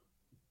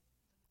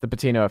 The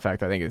Pitino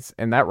effect, I think,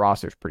 and that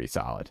roster is pretty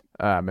solid.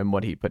 And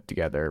what he put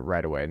together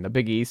right away. And the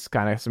Big East,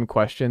 kind of some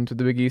questions with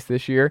the Big East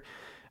this year.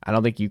 I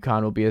don't think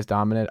UConn will be as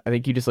dominant. I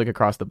think you just look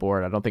across the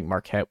board. I don't think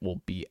Marquette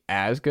will be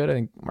as good. I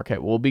think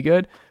Marquette will be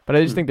good, but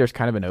I just think there's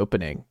kind of an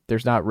opening.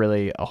 There's not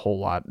really a whole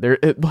lot there.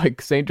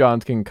 Like St.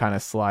 John's can kind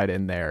of slide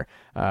in there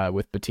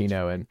with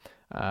Pitino, and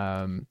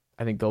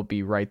I think they'll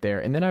be right there.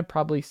 And then I'd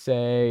probably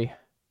say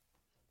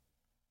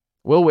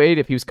Will Wade,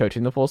 if he was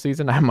coaching the full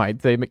season, I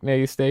might say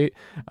McNeese State,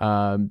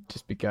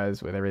 just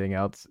because with everything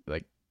else,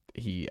 like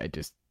I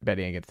just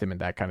betting against him in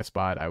that kind of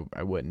spot,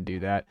 I wouldn't do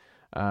that.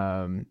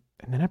 And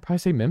then I'd probably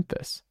say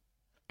Memphis.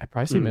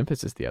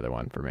 Memphis is the other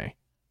one for me.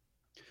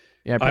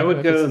 Yeah, I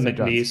would Memphis go and St.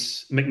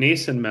 John's.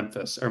 McNeese and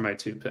Memphis are my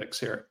 2 picks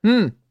here.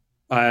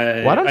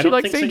 Why don't you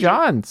like St.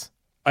 John's?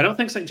 I don't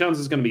think St. John's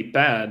is going to be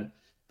bad,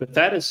 but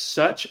that is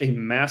such a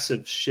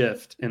massive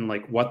shift in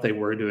like what they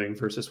were doing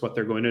versus what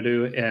they're going to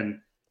do. And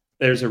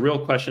there's a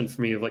real question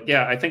for me of like,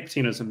 yeah, I think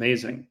Pitino's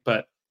amazing,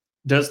 but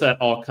does that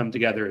all come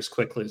together as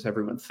quickly as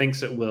everyone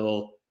thinks it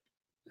will?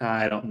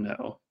 I don't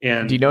know.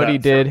 And do you know what he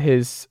did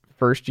his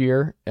first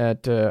year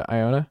at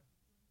Iona?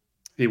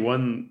 He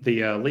won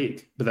the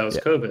league, but that was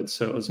COVID,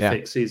 so it was a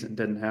fake season.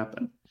 Didn't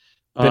happen.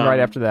 Then right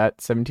after that,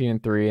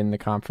 17-3 in the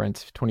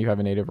conference,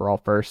 25-8 overall,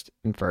 first.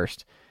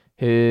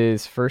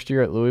 His first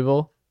year at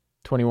Louisville,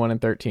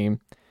 21-13.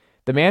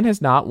 The man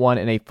has not won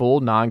in a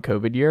full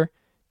non-COVID year.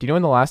 Do you know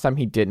when the last time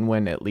he didn't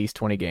win at least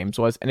 20 games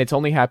was? And it's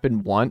only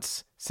happened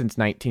once since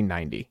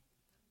 1990.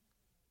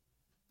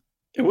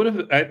 It would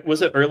have.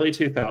 Was it early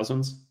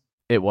 2000s?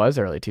 It was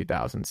early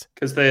 2000s.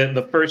 Because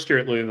the first year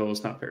at Louisville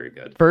was not very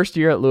good. First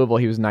year at Louisville,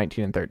 he was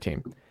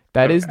 19-13.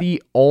 That is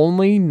the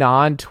only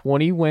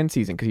non-20 win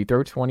season, because he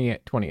threw 20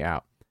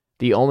 out.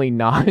 The only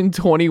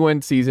non-20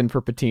 win season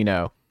for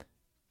Pitino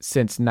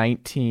since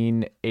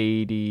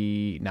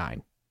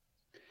 1989.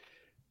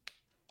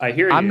 I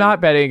hear you. I'm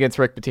not betting against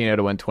Rick Pitino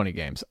to win 20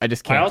 games. I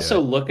just can't. I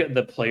also look at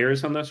the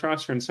players on this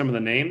roster and some of the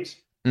names,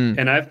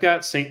 and I've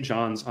got St.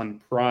 John's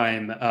on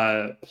Prime.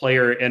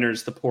 Player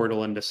enters the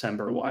portal in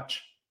December.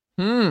 Watch.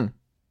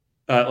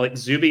 Like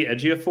Zubi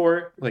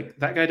Ejiofor, like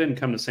that guy didn't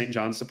come to St.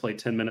 John's to play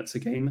 10 minutes a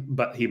game,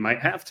 but he might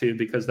have to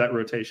because that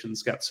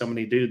rotation's got so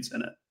many dudes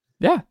in it.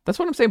 Yeah, that's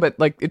what I'm saying. But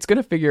like, he's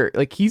gonna figure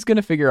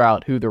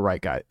out who the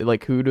right guy,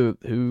 like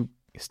who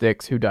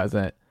sticks, who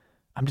doesn't.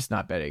 I'm just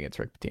not betting against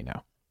Rick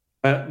Pitino.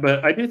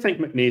 But I do think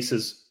McNeese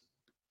is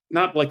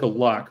not like a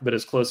lock, but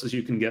as close as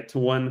you can get to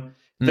one.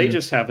 They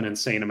just have an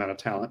insane amount of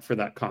talent for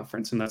that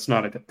conference, and that's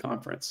not a good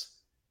conference.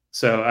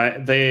 So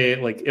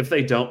if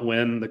they don't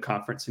win the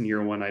conference in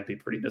year one, I'd be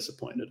pretty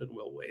disappointed in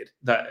Will Wade.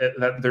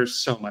 That they're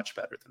so much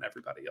better than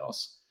everybody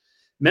else.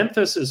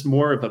 Memphis is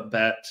more of a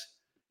bet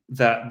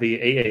that the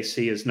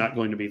AAC is not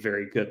going to be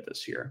very good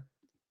this year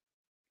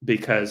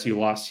because you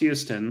lost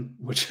Houston,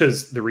 which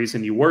is the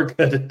reason you were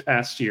good in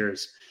past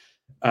years.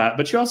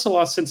 But you also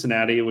lost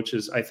Cincinnati, which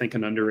is, I think,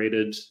 an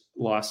underrated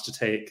loss to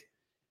take.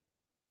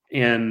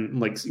 And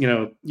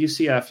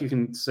UCF, you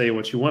can say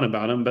what you want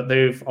about them, but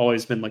they've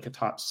always been like a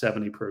top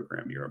 70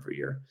 program year over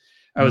year.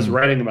 I was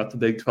writing about the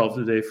Big 12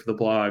 today for the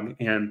blog,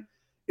 and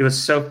it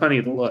was so funny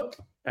to look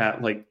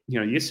at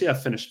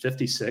UCF finished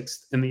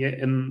 56th in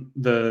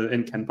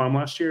KenPom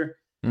last year.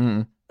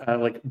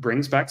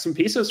 Brings back some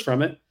pieces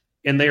from it,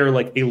 and they are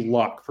like a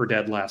lock for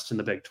dead last in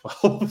the Big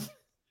 12.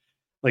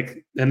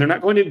 And they're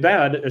not going to be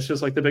bad. It's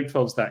just like the Big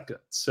 12's that good.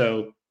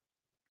 So,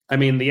 I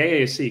mean, the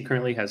AAC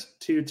currently has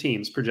 2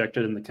 teams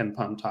projected in the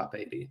KenPom top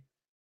 80.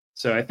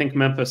 So I think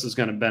Memphis is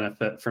going to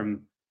benefit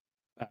from,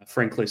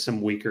 frankly,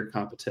 some weaker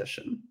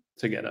competition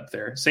to get up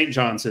there. St.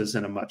 John's is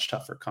in a much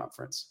tougher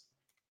conference.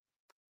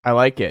 I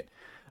like it.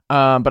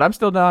 But I'm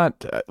still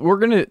not.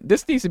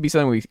 This needs to be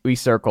something we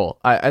circle.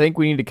 I think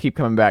we need to keep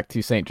coming back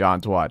to St.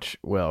 John's watch,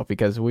 Will,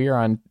 because we are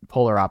on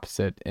polar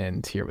opposite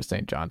ends here with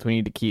St. John's.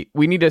 We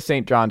need a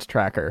St. John's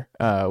tracker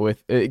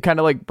with kind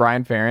of like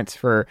Brian Ferentz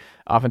for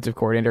offensive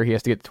coordinator. He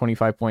has to get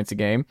 25 points a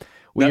game.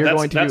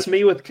 That's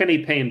me with Kenny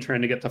Payne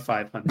trying to get to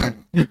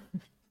 500.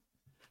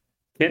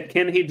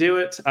 Can he do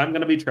it? I'm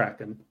going to be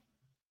tracking.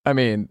 I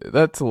mean,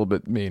 that's a little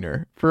bit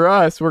meaner. For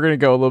us, we're going to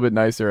go a little bit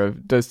nicer.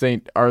 Is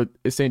St.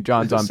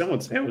 John's on? Some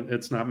would say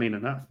it's not mean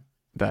enough.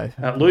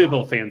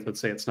 Louisville fans would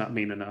say it's not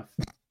mean enough.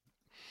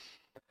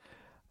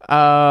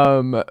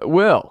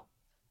 Will,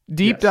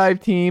 deep dive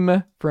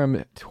team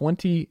from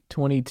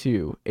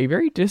 2022, a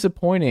very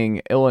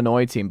disappointing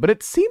Illinois team. But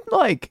it seemed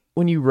like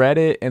when you read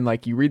it and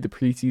like you read the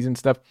preseason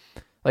stuff,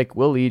 like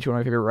Will Leach, one of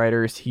my favorite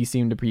writers, he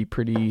seemed to be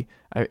pretty.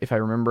 If I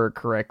remember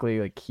correctly,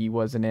 like he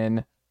wasn't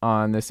in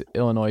on this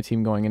Illinois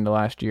team going into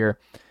last year.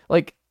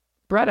 Like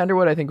Brad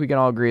Underwood, I think we can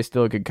all agree is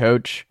still a good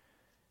coach.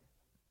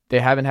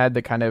 They haven't had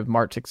the kind of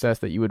March success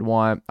that you would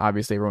want.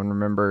 Obviously, everyone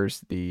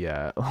remembers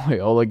the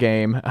Loyola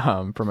game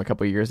from a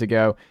couple of years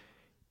ago.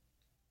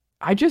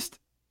 I don't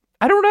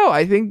know.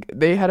 I think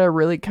they had a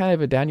really kind of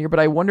a down year, but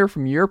I wonder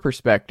from your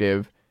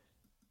perspective,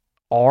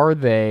 do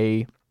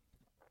they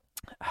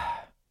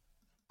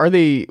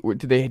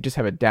just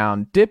have a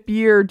down dip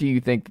year? Do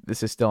you think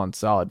this is still on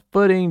solid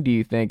footing? Do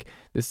you think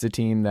this is a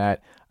team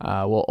that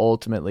will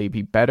ultimately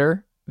be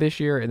better this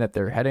year and that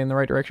they're heading in the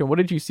right direction? What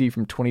did you see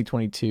from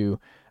 2022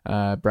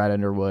 Brad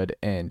Underwood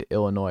and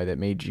Illinois that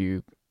made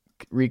you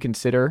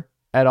reconsider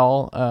at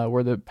all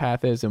where the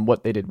path is and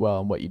what they did well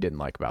and what you didn't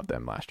like about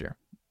them last year?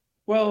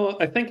 Well,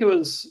 I think it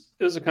was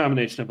a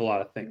combination of a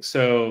lot of things.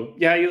 So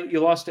yeah, you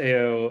lost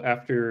AO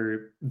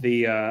after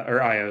the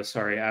or IO,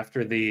 sorry,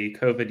 after the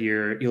COVID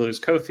year. You lose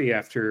Kofi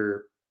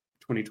after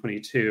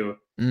 2022.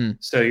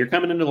 So you're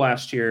coming into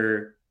last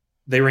year.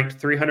 They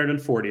ranked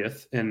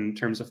 340th in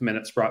terms of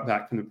minutes brought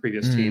back from the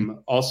previous team.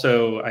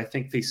 Also, I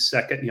think the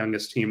second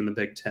youngest team in the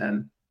Big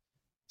Ten.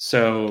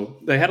 So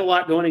they had a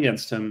lot going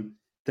against them.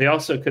 They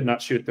also could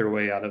not shoot their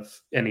way out of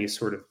any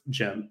sort of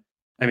gym.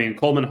 I mean,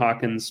 Coleman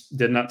Hawkins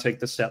did not take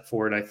the step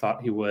forward I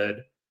thought he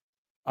would.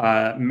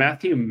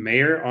 Matthew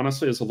Mayer,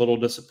 honestly, is a little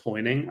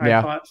disappointing,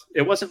 I thought.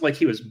 It wasn't like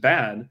he was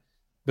bad,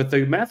 but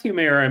the Matthew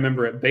Mayer I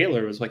remember at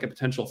Baylor was like a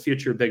potential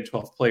future Big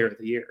 12 player of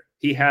the year.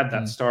 He had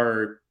that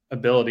star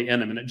ability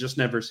in him, and it just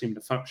never seemed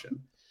to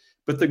function.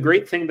 But the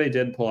great thing they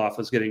did pull off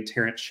was getting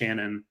Terrence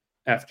Shannon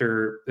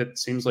after it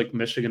seems like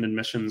Michigan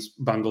admissions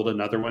bungled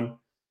another one.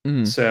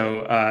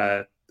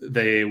 So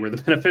they were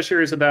the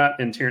beneficiaries of that,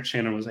 and Terrence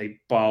Shannon was a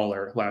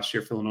baller last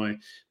year for Illinois.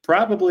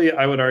 Probably,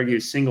 I would argue,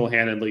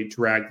 single-handedly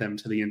dragged them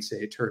to the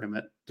NCAA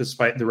tournament,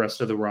 despite the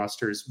rest of the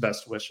roster's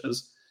best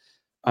wishes.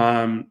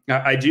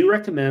 I do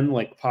recommend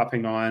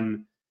popping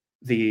on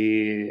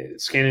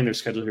scanning their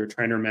schedule here,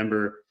 trying to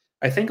remember.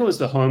 I think it was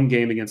the home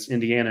game against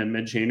Indiana in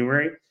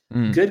mid-January.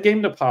 Good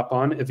game to pop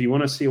on if you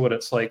want to see what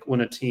it's like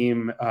when a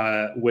team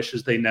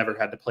wishes they never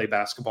had to play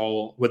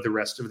basketball with the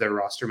rest of their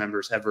roster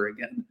members ever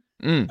again.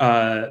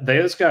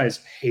 Those guys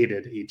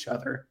hated each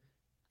other.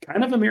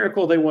 Kind of a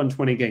miracle they won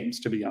 20 games,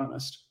 to be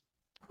honest.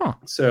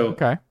 So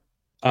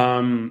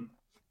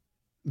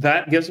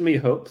that gives me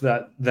hope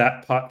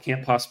that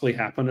can't possibly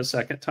happen a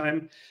second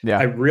time.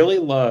 I really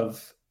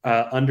love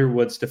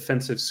Underwood's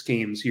defensive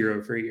schemes year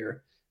over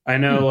year. I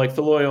know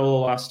the Loyola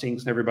loss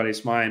stings in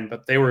everybody's mind,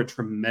 but they were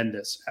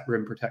tremendous at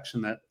rim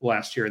protection that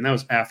last year. And that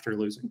was after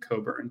losing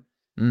Coburn.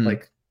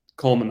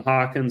 Coleman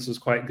Hawkins was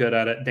quite good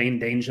at it. Dane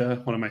Danger,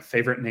 one of my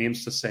favorite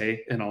names to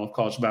say in all of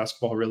college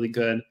basketball, really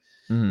good.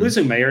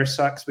 Losing Mayer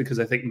sucks because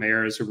I think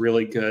Mayer is a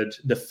really good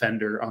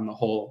defender on the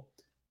whole.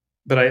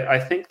 But I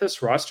think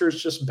this roster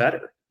is just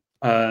better.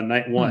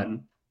 Night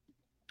one.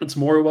 It's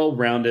more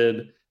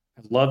well-rounded.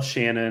 I love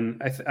Shannon.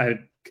 I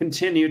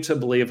continue to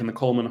believe in the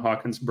Coleman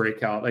Hawkins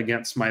breakout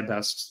against my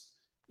best,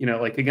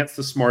 against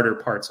the smarter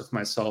parts of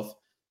myself.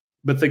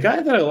 But the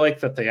guy that I like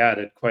that they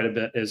added quite a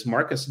bit is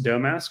Marcus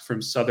Domask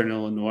from Southern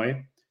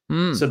Illinois.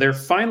 So they're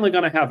finally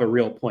going to have a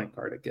real point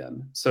guard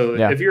again. So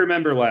if you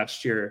remember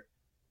last year,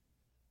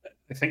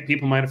 I think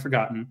people might have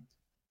forgotten,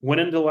 went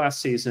into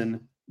last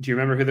season. Do you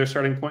remember who their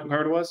starting point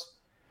guard was?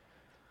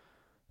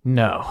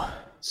 No.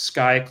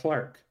 Sky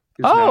Clark.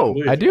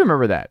 Oh, I do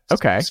remember that.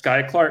 Okay.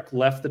 Sky Clark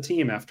left the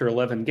team after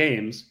 11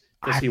 games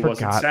because he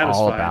wasn't satisfied.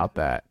 All about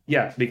that.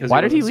 Yeah, because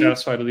Why he did he wasn't leave?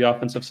 satisfied with the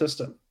offensive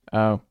system.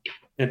 Oh.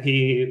 And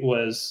he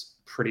was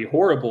pretty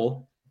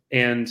horrible.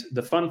 And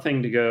the fun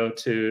thing to go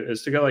to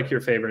is to go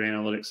your favorite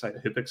analytics site,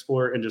 Hoop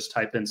Explorer, and just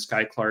type in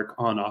Sky Clark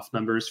on-off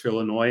numbers for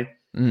Illinois.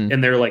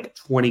 And they're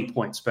 20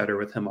 points better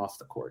with him off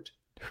the court.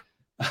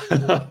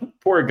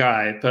 Poor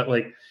guy. But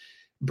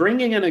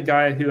bringing in a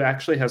guy who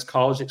actually has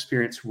college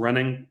experience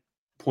running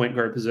point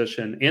guard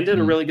position and did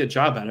a really good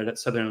job at it at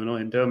Southern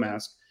Illinois and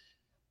Domask.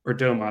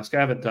 I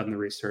haven't done the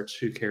research.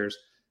 Who cares?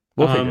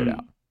 We'll figure it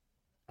out.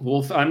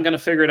 I'm going to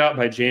figure it out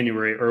by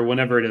January or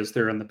whenever it is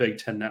they're on the Big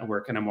Ten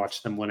Network and I'm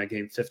watching them win a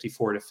game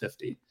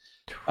 54-50.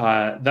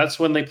 That's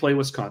when they play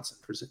Wisconsin,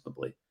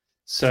 presumably.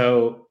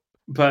 So,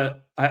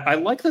 but I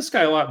like this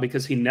guy a lot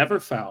because he never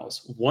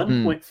fouls.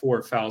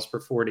 1.4 fouls per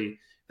 40.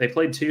 They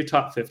played 2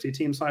 top 50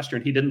 teams last year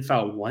and he didn't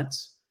foul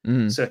once.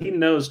 So he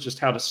knows just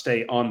how to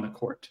stay on the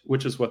court,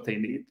 which is what they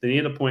need. They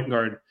need a point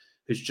guard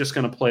who's just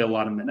going to play a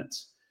lot of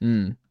minutes.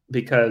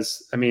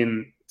 Because, I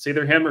mean, it's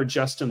either him or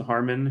Justin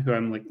Harmon, who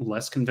I'm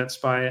less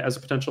convinced by as a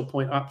potential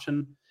point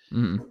option,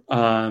 who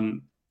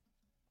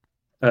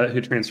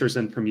transfers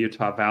in from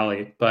Utah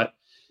Valley. But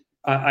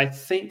I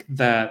think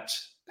that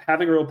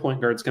having a real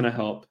point guard is going to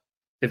help.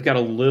 They've got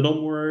a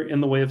little more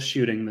in the way of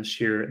shooting this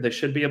year. They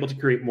should be able to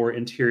create more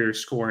interior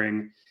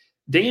scoring.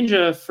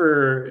 Danger,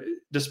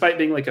 despite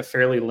being a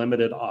fairly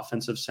limited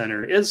offensive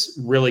center, is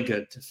really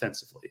good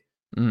defensively.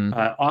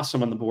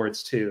 Awesome on the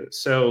boards too.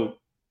 So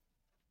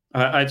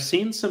I've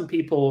seen some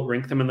people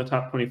rank them in the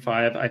top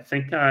 25. I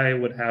think I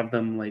would have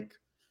them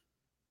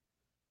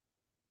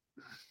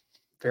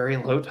very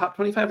low top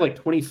 25,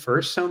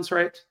 21st sounds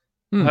right.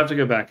 I'll have to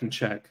go back and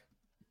check.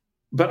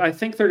 But I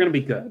think they're going to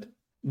be good.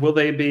 Will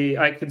they be?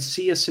 I could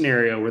see a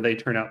scenario where they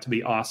turn out to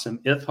be awesome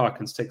if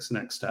Hawkins takes the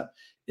next step.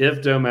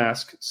 If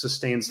Domask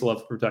sustains the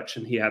level of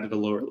production he had at a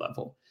lower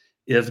level,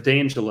 if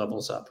Danger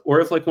levels up, or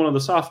if one of the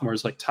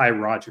sophomores like Ty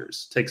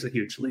Rogers takes a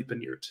huge leap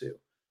in year 2.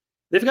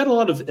 They've got a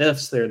lot of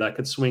ifs there that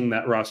could swing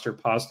that roster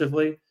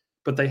positively,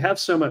 but they have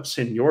so much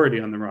seniority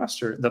on the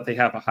roster that they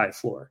have a high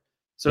floor.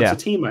 So it's a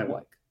team I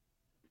like.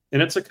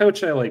 And it's a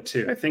coach I like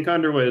too. I think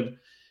Underwood,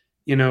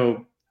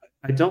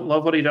 I don't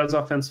love what he does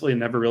offensively and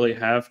never really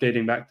have,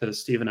 dating back to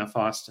Stephen F.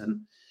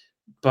 Austin.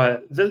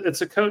 But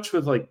it's a coach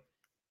with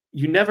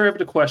you never have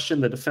to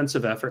question the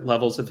defensive effort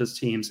levels of his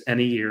teams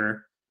any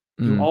year.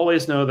 You Mm.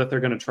 always know that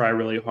they're going to try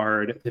really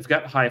hard. They've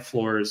got high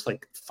floors,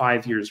 like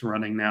 5 years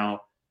running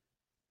now.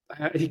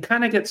 He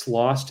kind of gets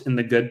lost in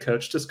the good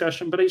coach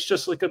discussion, but he's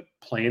just like a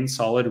plain,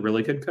 solid,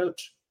 really good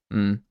coach.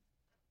 Mm.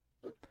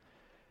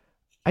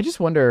 I just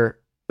wonder,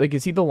 like,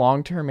 is he the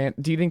long-term man?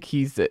 Do you think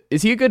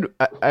is he a good,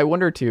 I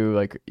wonder too,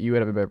 like, you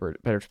would have a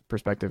better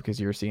perspective because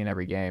you're seeing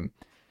every game.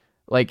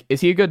 Like,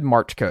 is he a good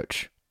March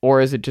coach,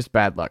 or is it just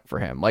bad luck for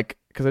him? Like,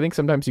 because I think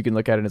sometimes you can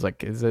look at it as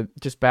like, is it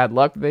just bad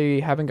luck they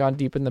haven't gone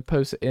deep in the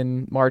post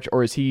in March,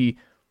 or is he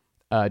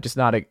just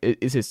not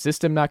is his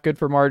system not good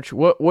for March?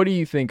 What do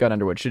you think on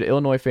Underwood? Should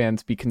Illinois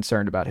fans be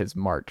concerned about his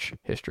March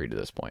history to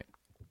this point?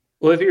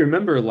 Well, if you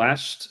remember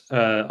last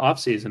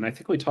offseason, I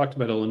think we talked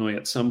about Illinois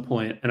at some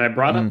point, and I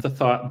brought up the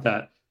thought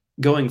that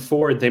going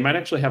forward, they might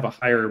actually have a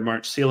higher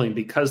March ceiling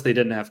because they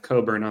didn't have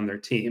Coburn on their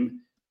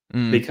team.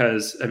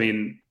 Because, I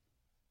mean,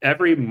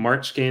 every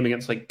March game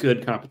against like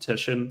good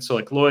competition, so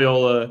like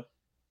Loyola,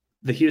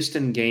 the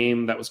Houston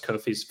game, that was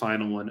Kofi's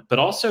final one, but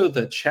also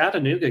the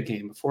Chattanooga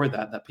game before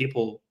that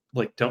people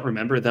like don't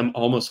remember, them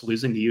almost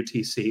losing to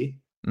UTC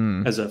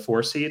as a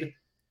 4 seed.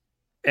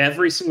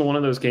 Every single one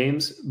of those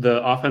games,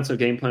 the offensive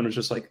game plan was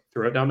just like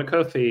throw it down to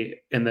Kofi,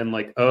 and then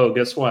like, oh,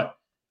 guess what?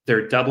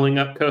 They're doubling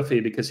up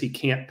Kofi because he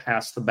can't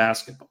pass the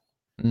basketball.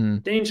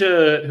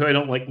 Danger, who I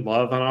don't like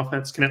love on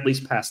offense, can at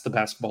least pass the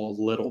basketball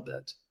a little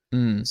bit.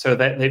 So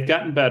that they've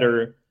gotten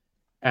better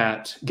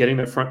at getting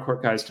their front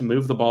court guys to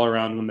move the ball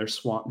around when they're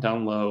swamped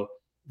down low.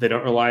 They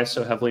don't rely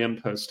so heavily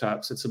on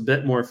post-ups. It's a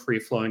bit more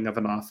free-flowing of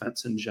an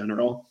offense in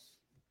general.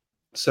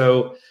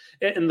 So,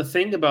 and the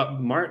thing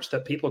about March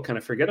that people kind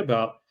of forget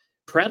about,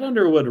 Pratt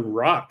Underwood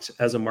rocked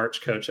as a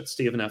March coach at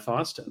Stephen F.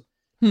 Austin.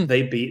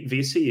 They beat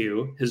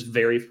VCU his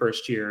very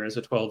first year as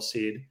a 12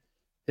 seed.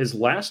 His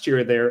last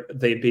year there,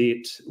 they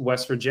beat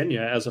West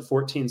Virginia as a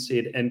 14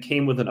 seed and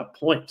came within a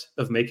point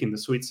of making the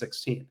Sweet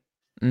 16.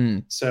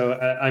 So,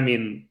 I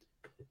mean,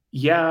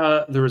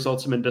 yeah, the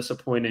results have been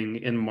disappointing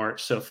in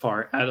March so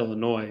far at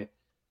Illinois,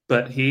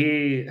 but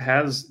he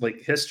has like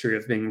history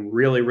of being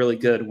really, really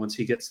good once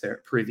he gets there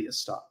at previous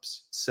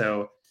stops.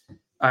 So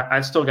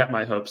I still got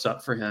my hopes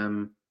up for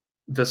him.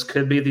 This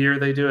could be the year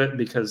they do it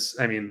because,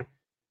 I mean,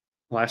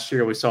 last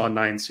year we saw a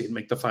 9 seed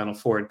make the Final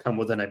Four and come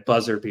within a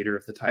buzzer beater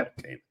of the title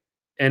game.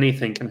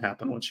 Anything can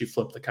happen once you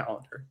flip the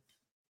calendar.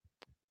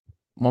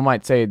 One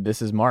might say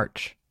this is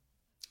March.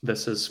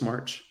 This is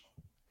March.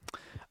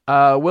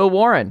 Will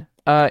Warren,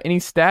 any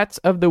stats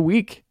of the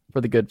week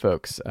for the good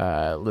folks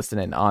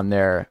listening on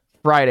their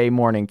Friday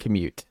morning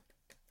commute?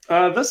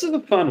 This is a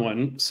fun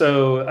one.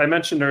 So I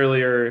mentioned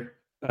earlier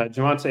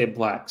Javonte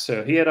Black.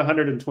 So he had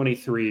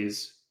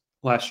 123s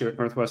last year at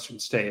Northwestern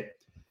State.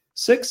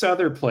 6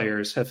 other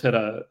players who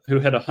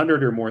hit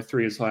 100 or more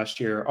threes last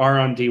year are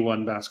on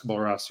D1 basketball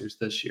rosters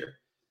this year.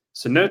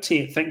 So no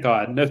team, thank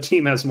God, no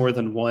team has more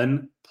than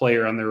 1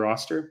 player on their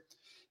roster.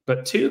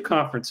 But 2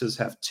 conferences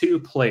have 2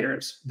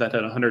 players that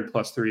had 100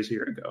 plus threes a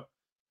year ago.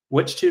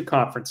 Which 2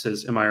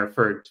 conferences am I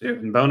referred to?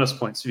 And bonus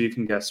points if you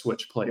can guess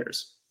which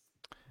players.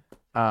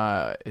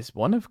 Is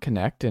one of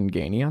Connect and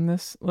Gainey on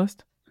this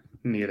list?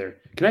 Neither.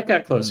 Connect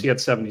got close. He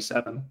had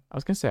 77. I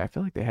was gonna say I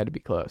feel like they had to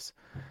be close.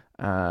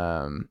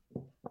 Wow.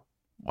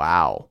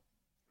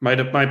 My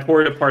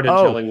poor departed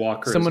Jelly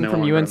Walker. Someone is no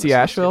from longer UNC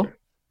Asheville.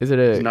 Is it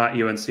It's not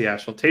UNC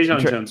Asheville. Tajon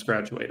Jones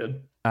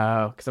graduated.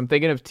 Oh, because I'm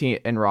thinking of team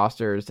and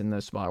rosters and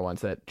the smaller ones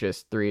that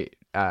just 5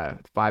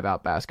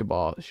 out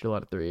basketball, shoot a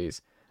lot of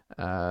threes.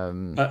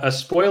 A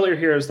spoiler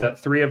here is that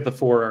 3 of the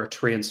 4 are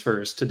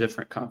transfers to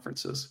different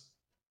conferences.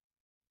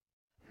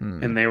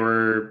 And they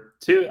were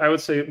 2, I would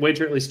say,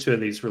 wager at least 2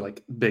 of these were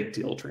like big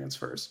deal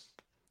transfers.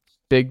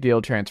 Big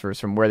deal transfers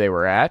from where they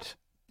were at?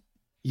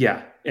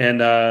 Yeah.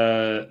 And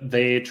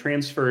they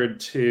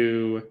transferred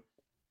to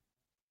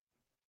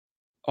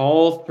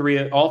all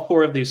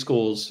 4 of these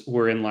schools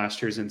were in last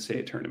year's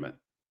NCAA tournament.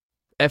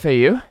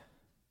 FAU?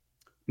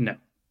 No.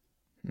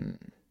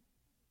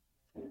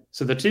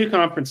 So the 2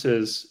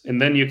 conferences,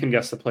 and then you can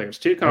guess the players.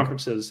 2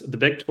 conferences, the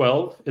Big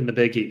 12 and the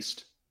Big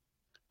East.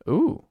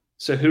 Ooh.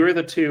 So who are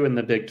the 2 in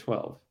the Big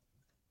 12?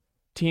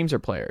 Teams or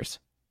players?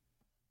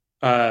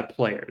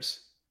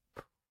 Players.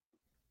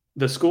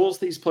 The schools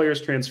these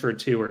players transferred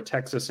to are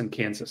Texas and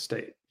Kansas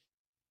State.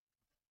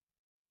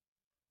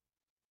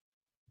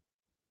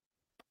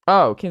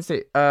 Oh, Kansas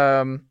State.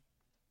 Oh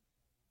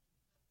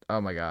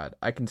my God,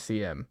 I can see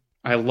him.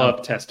 I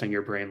love testing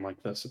your brain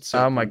like this. It's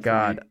so oh my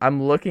God,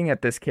 I'm looking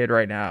at this kid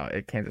right now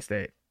at Kansas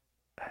State.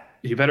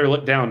 You better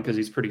look down because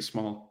he's pretty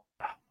small.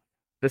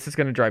 This is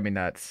gonna drive me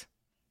nuts.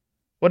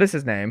 What is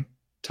his name?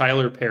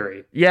 Tyler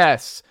Perry.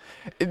 Yes.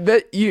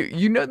 That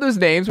you know those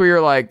names where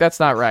you're like, that's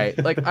not right.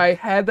 Like I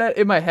had that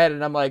in my head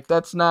and I'm like,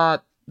 that's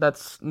not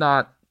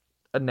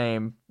a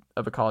name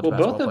of a college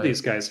basketball both of player.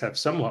 these guys have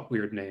somewhat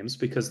weird names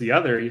because the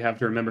other you have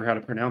to remember how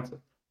to pronounce it.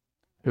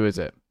 Who is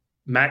it?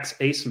 Max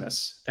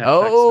Asmus.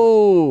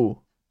 Oh.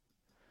 Texas.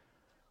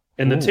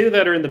 And the 2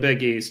 that are in the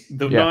Big East,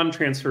 the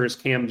non-transfer is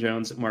Cam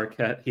Jones at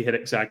Marquette. He hit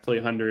exactly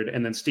 100.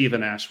 And then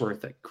Stephen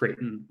Ashworth at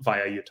Creighton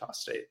via Utah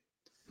State.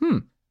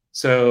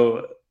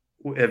 So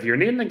if you're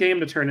needing a game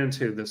to turn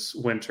into this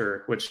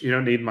winter, which you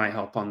don't need my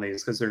help on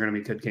these because they're going to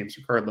be good games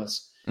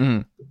regardless.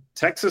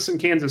 Texas and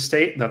Kansas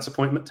State, that's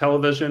appointment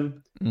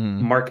television.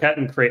 Marquette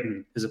and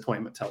Creighton is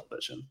appointment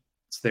television.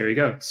 So there you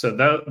go.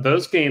 So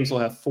those games will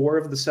have 4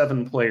 of the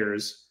 7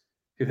 players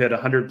who hit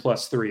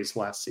 100+ threes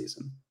last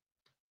season.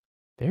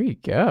 There you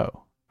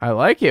go. I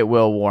like it,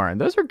 Will Warren.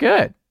 Those are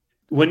good.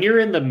 When you're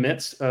in the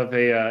midst of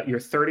your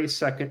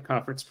 30-second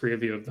conference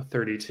preview of the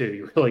 32,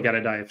 you really got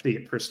to dive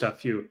deep for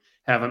stuff you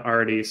haven't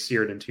already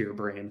seared into your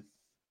brain.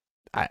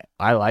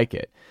 I like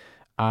it.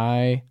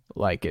 I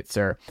like it,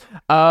 sir.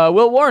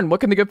 Will Warren,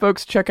 what can the good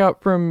folks check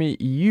out from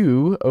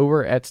you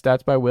over at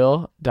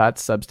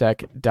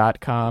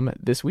statsbywill.substack.com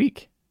this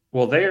week?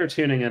 Well, they are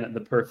tuning in at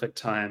the perfect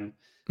time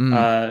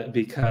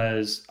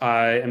because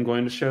I am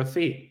going to show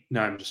feet.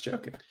 No, I'm just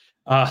joking.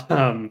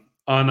 On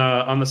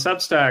the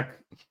Substack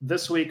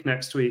this week,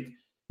 next week,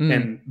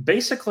 and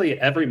basically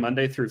every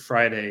Monday through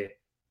Friday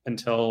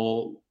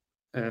until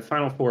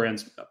Final Four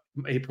ends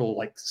April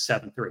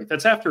 7th or 8th.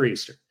 That's after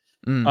Easter.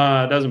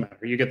 Doesn't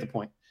matter. You get the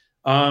point.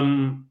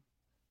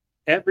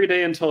 Every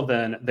day until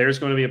then, there's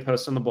going to be a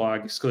post on the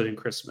blog excluding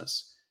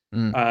Christmas.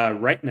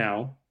 Right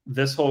now,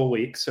 this whole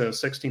week, so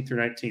 16th through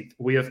 19th,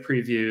 we have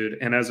previewed,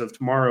 and as of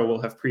tomorrow,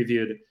 we'll have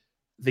previewed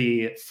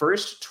the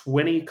first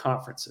 20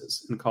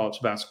 conferences in college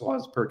basketball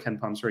as per Ken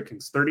Palm's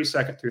rankings,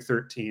 32nd through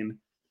 13.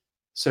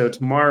 So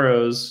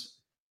tomorrow's,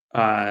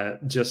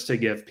 just to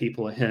give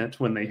people a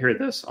hint when they hear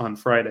this on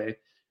Friday,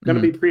 we're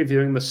going to be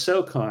previewing the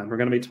SoCon. We're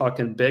going to be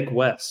talking Big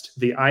West,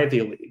 the Ivy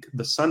League,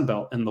 the Sun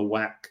Belt, and the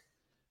WAC.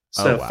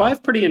 So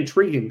 5 pretty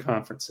intriguing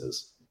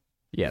conferences.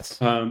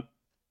 Yes. A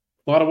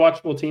lot of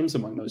watchable teams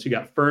among those. You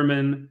got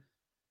Furman.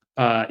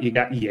 You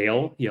got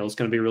Yale. Yale's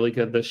going to be really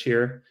good this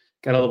year.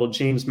 Got a little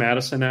James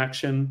Madison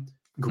action.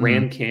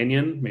 Grand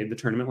Canyon made the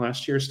tournament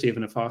last year.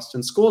 Stephen F.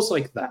 Austin. Schools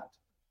like that.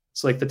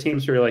 It's like the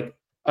teams where you're like,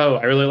 oh,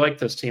 I really like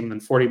this team. And then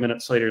 40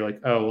 minutes later, you're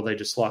like, oh, well, they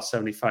just lost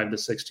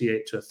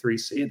 75-68 to a 3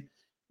 seed.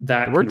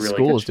 That the word really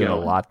school is doing a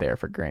lot there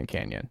for Grand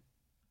Canyon.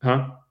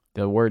 Huh?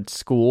 The word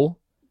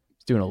school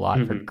is doing a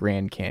lot for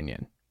Grand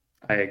Canyon.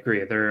 I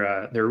agree.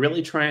 They're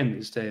really trying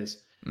these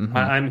days.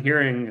 I'm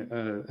hearing.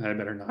 I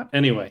better not.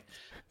 Anyway,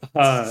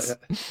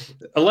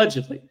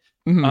 allegedly.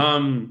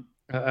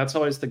 That's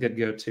always the good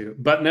go-to.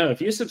 But no,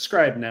 if you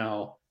subscribe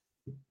now,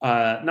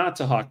 not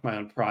to hawk my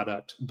own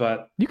product,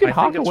 but you can I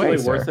hawk think it's away, really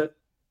sir. worth it.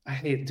 I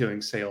hate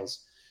doing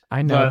sales.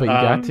 I know, but you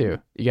got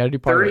to. You got to do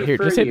part of it. Here,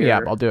 just hit me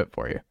up. I'll do it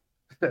for you.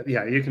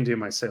 Yeah, you can do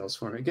my sales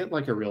for me. Get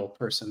like a real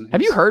person.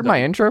 Have you heard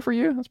my intro for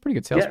you? That's a pretty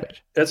good sales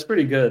pitch. That's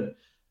pretty good.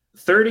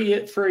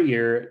 30 for a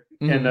year,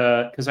 and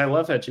because I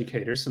love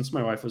educators, since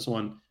my wife was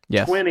one.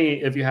 Yes.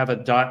 20 if you have a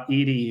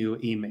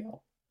 .edu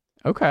email.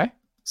 Okay.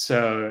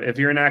 So if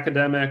you're an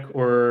academic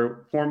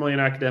or formerly an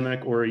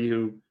academic, or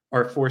you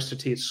are forced to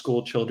teach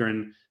school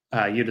children,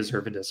 you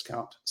deserve a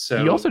discount.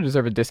 So you also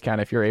deserve a discount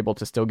if you're able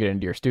to still get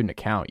into your student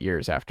account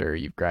years after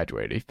you've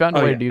graduated. If you found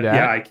a way to do that,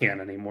 yeah, I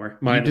can't anymore.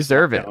 You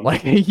deserve it.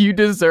 Like you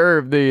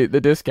deserve the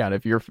discount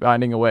if you're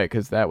finding a way,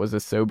 because that was a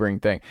sobering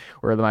thing.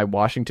 Where my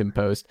Washington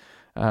Post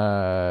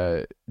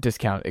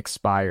discount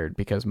expired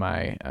because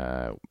my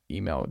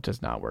email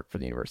does not work for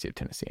the University of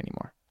Tennessee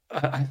anymore.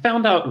 I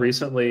found out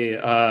recently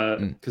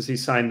because he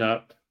signed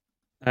up.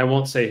 I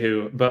won't say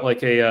who, but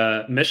like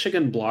a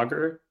Michigan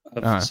blogger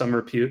of some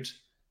repute.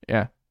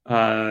 Yeah.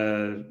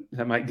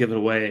 That might give it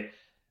away.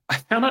 I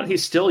found out he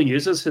still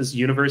uses his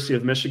University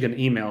of Michigan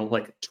email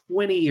like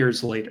 20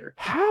 years later.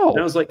 How? And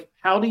I was like,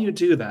 how do you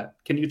do that?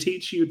 Can you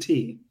teach UT?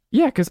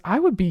 Yeah, because I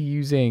would be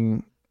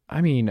using,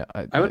 I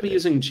would be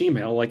using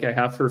Gmail like I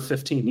have for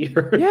 15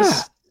 years.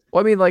 Yeah.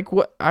 Well, I mean, like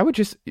what I would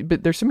just,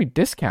 but there's so many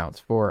discounts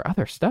for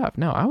other stuff.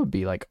 No, I would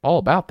be like all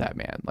about that,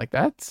 man. Like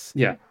that's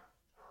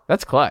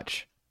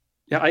clutch.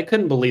 Yeah, I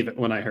couldn't believe it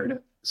when I heard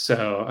it.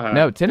 So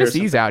no,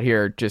 Tennessee's out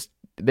here just.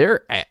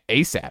 They're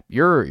ASAP.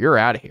 You're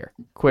out of here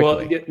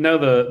quickly. Well,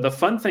 no, the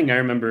fun thing I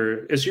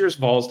remember is yours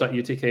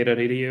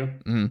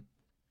vols.utk.edu.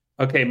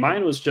 Okay,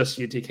 mine was just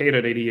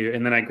utk.edu,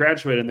 and then I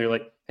graduated, and they're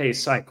like, "Hey,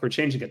 psych, we're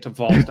changing it to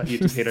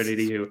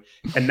vols.utk.edu,"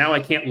 and now I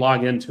can't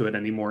log into it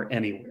anymore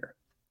anywhere.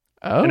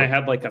 Oh, and I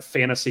had like a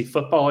fantasy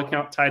football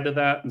account tied to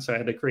that, and so I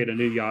had to create a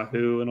new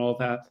Yahoo and all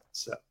that.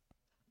 So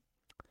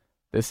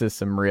this is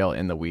some real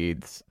in the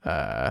weeds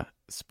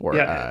sport.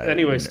 Yeah.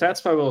 Anyway,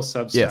 Stats by Will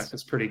Substack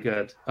is pretty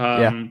good.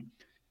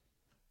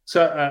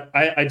 So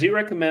I do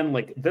recommend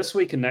like this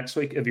week and next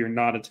week if you're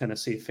not a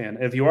Tennessee fan.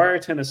 If you are a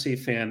Tennessee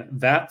fan,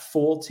 that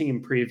full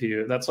team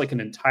preview, that's like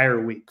an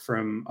entire week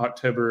from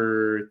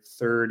October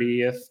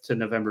 30th to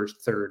November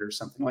 3rd or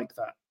something like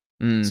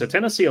that. So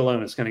Tennessee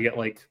alone is going to get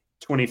like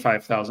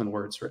 25,000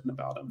 words written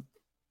about them.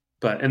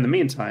 But in the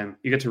meantime,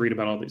 you get to read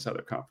about all these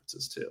other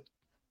conferences too.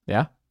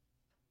 Yeah,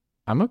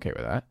 I'm okay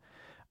with that.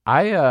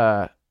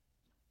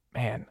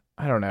 Man,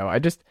 I don't know.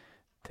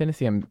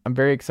 Tennessee, I'm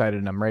very excited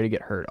and I'm ready to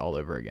get hurt all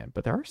over again.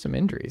 But there are some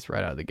injuries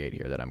right out of the gate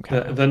here that I'm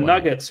kind of... The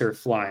Nuggets are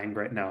flying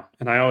right now,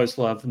 and I always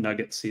love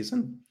Nugget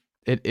season.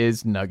 It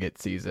is Nugget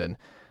season.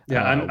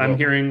 Yeah, I'm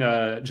hearing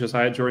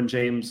Josiah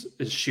Jordan-James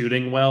is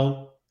shooting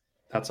well.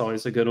 That's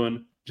always a good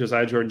one.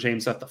 Josiah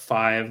Jordan-James at the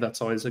 5.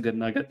 That's always a good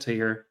nugget to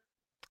hear.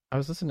 I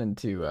was listening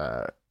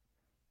to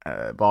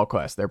Ball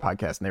Quest, their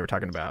podcast, and they were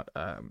talking about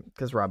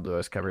because Rob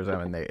Lewis covers them,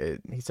 and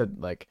he said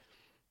like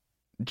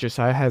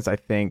Josiah has, I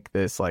think,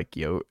 this like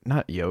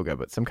not yoga,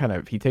 but some kind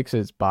of, he takes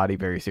his body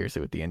very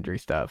seriously with the injury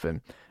stuff,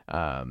 and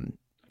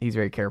he's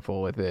very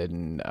careful with it,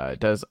 and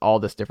does all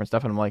this different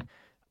stuff. And I'm like,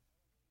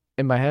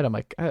 in my head, I'm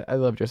like, I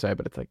love Josiah,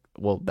 but it's like,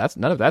 well, that's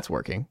none of that's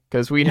working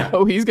because we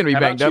know he's gonna be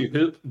banged up. You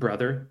hoop,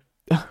 brother.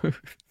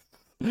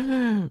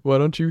 Why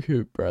don't you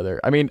hoop, brother?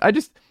 I mean,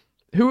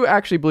 who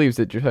actually believes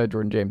that Josiah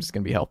Jordan-James is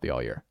going to be healthy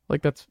all year?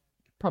 Like, that's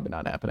probably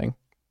not happening.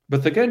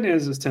 But the good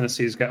news is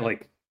Tennessee's got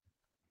like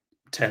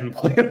 10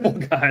 playable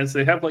guys.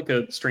 They have like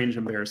a strange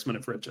embarrassment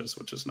of riches,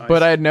 which is nice.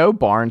 But I know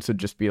Barnes would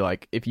just be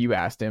like, if you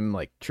asked him,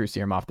 like, true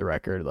serum off the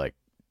record, like,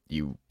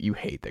 you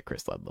hate that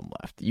Chris Ledlam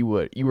left. You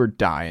were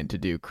dying to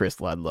do Chris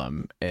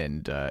Ledlam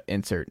and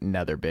insert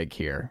another big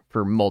here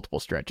for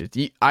multiple stretches.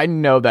 I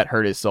know that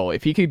hurt his soul.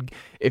 If he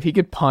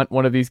could punt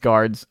one of these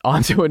guards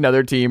onto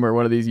another team or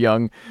one of these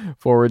young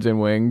forwards and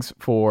wings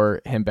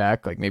for him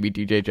back, like maybe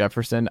DJ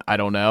Jefferson, I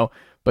don't know.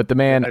 But the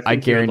man, I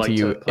guarantee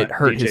you, it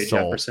hurt his soul.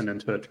 DJ Jefferson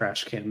into a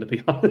trash can, to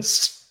be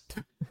honest.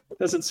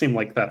 Doesn't seem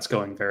like that's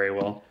going very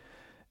well.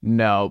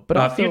 No,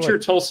 but future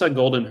Tulsa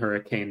Golden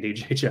Hurricane,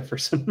 DJ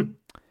Jefferson.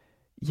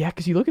 Yeah,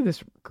 because you look at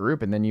this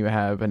group, and then you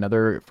have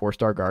another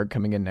 4-star guard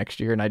coming in next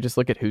year, and I just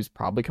look at who's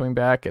probably coming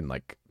back, and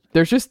like,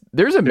 there's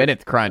a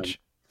minute crunch.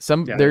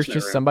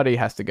 Somebody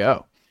has to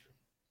go.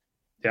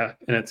 Yeah,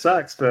 and it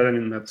sucks, but I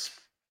mean that's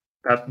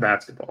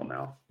basketball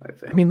now. I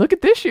think. I mean, look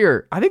at this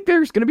year. I think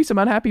there's going to be some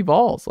unhappy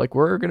Vols. Like,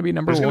 we're going to be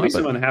number one. There's going to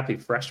be some unhappy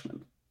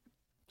freshmen.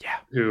 Yeah,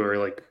 who are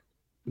like,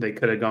 they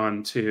could have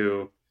gone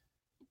to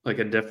like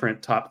a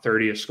different top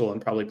 30-ish school and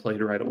probably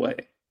played right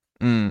away.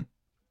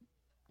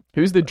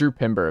 Who's the Drew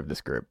Pember of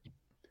this group?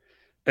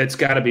 It's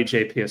got to be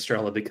JP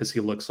Estrella because he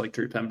looks like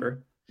Drew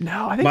Pember.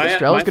 No, I think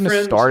Estrella's going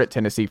to start at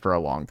Tennessee for a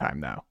long time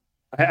now.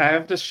 I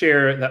have to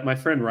share that my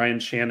friend Ryan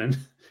Shannon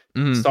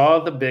saw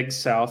the Big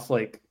South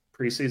like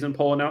preseason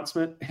poll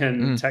announcement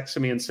and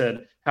texted me and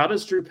said, "How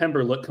does Drew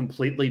Pember look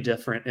completely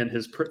different in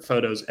his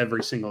photos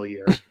every single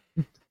year?"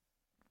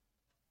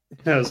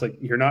 I was like,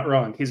 "You're not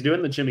wrong. He's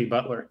doing the Jimmy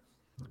Butler."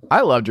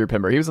 I love Drew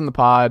Pember. He was in the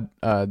pod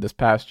this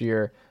past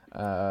year.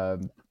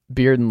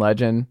 Beard and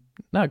legend.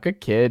 No,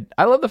 good kid.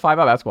 I love the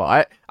 5-out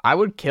basketball. I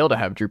would kill to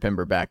have Drew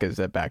Pember back as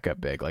a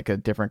backup big, like a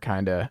different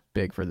kind of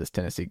big for this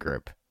Tennessee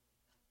group.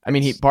 I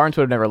mean, Barnes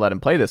would have never let him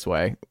play this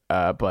way,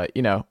 but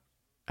you know,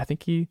 I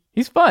think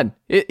he's fun.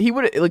 He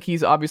would like,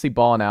 he's obviously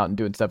balling out and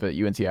doing stuff at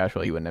UNC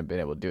Asheville. He wouldn't have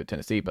been able to do at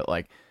Tennessee, but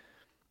like,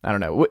 I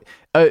don't know.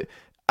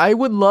 I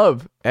would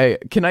love. Hey,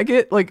 can I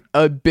get like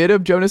a bit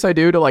of Jonas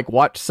Idu to like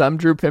watch some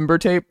Drew Pember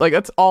tape? Like,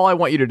 that's all I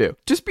want you to do.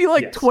 Just be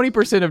like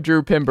 20% of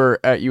Drew Pember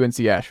at UNC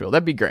Asheville.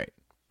 That'd be great.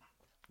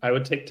 I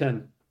would take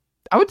 10.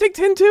 I would take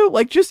 10 too.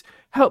 Like, just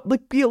help,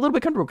 like, be a little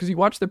bit comfortable because you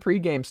watch the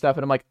pregame stuff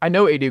and I'm like, I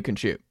know Adu can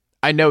shoot.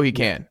 I know he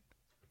can.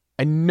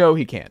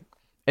 And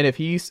if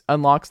he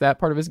unlocks that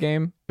part of his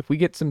game, if we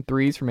get some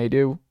threes from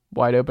Adu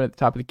wide open at the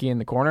top of the key in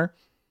the corner,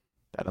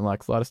 that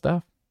unlocks a lot of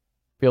stuff.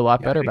 Feel a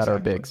lot better about our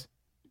bigs.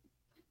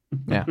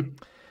 Yeah.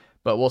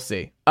 But we'll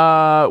see.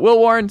 Will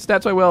Warren,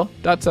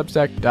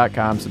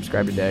 statsbywill.substack.com.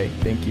 Subscribe today.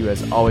 Thank you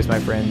as always, my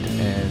friend.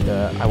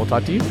 And I will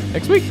talk to you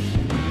next week.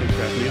 Thanks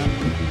for having me on.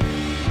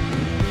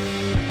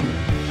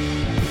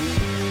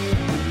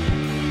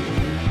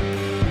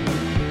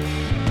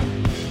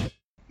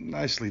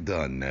 Nicely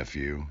done,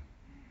 nephew.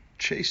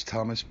 Chase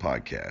Thomas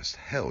Podcast.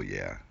 Hell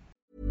yeah.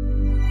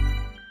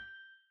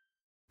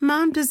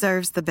 Mom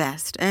deserves the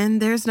best,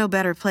 and there's no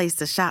better place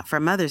to shop for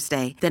Mother's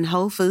Day than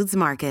Whole Foods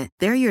Market.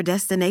 They're your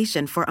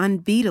destination for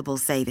unbeatable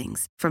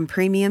savings, from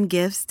premium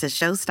gifts to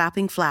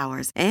show-stopping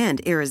flowers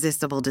and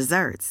irresistible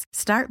desserts.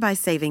 Start by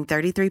saving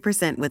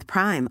 33% with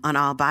Prime on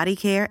all body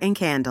care and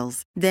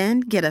candles.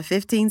 Then get a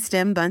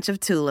 15-stem bunch of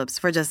tulips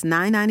for just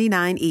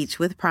 $9.99 each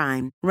with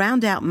Prime.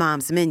 Round out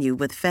Mom's menu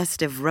with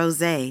festive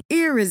rosé,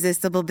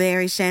 irresistible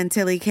berry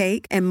chantilly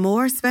cake, and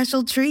more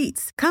special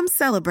treats. Come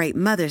celebrate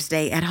Mother's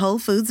Day at Whole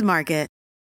Foods Market.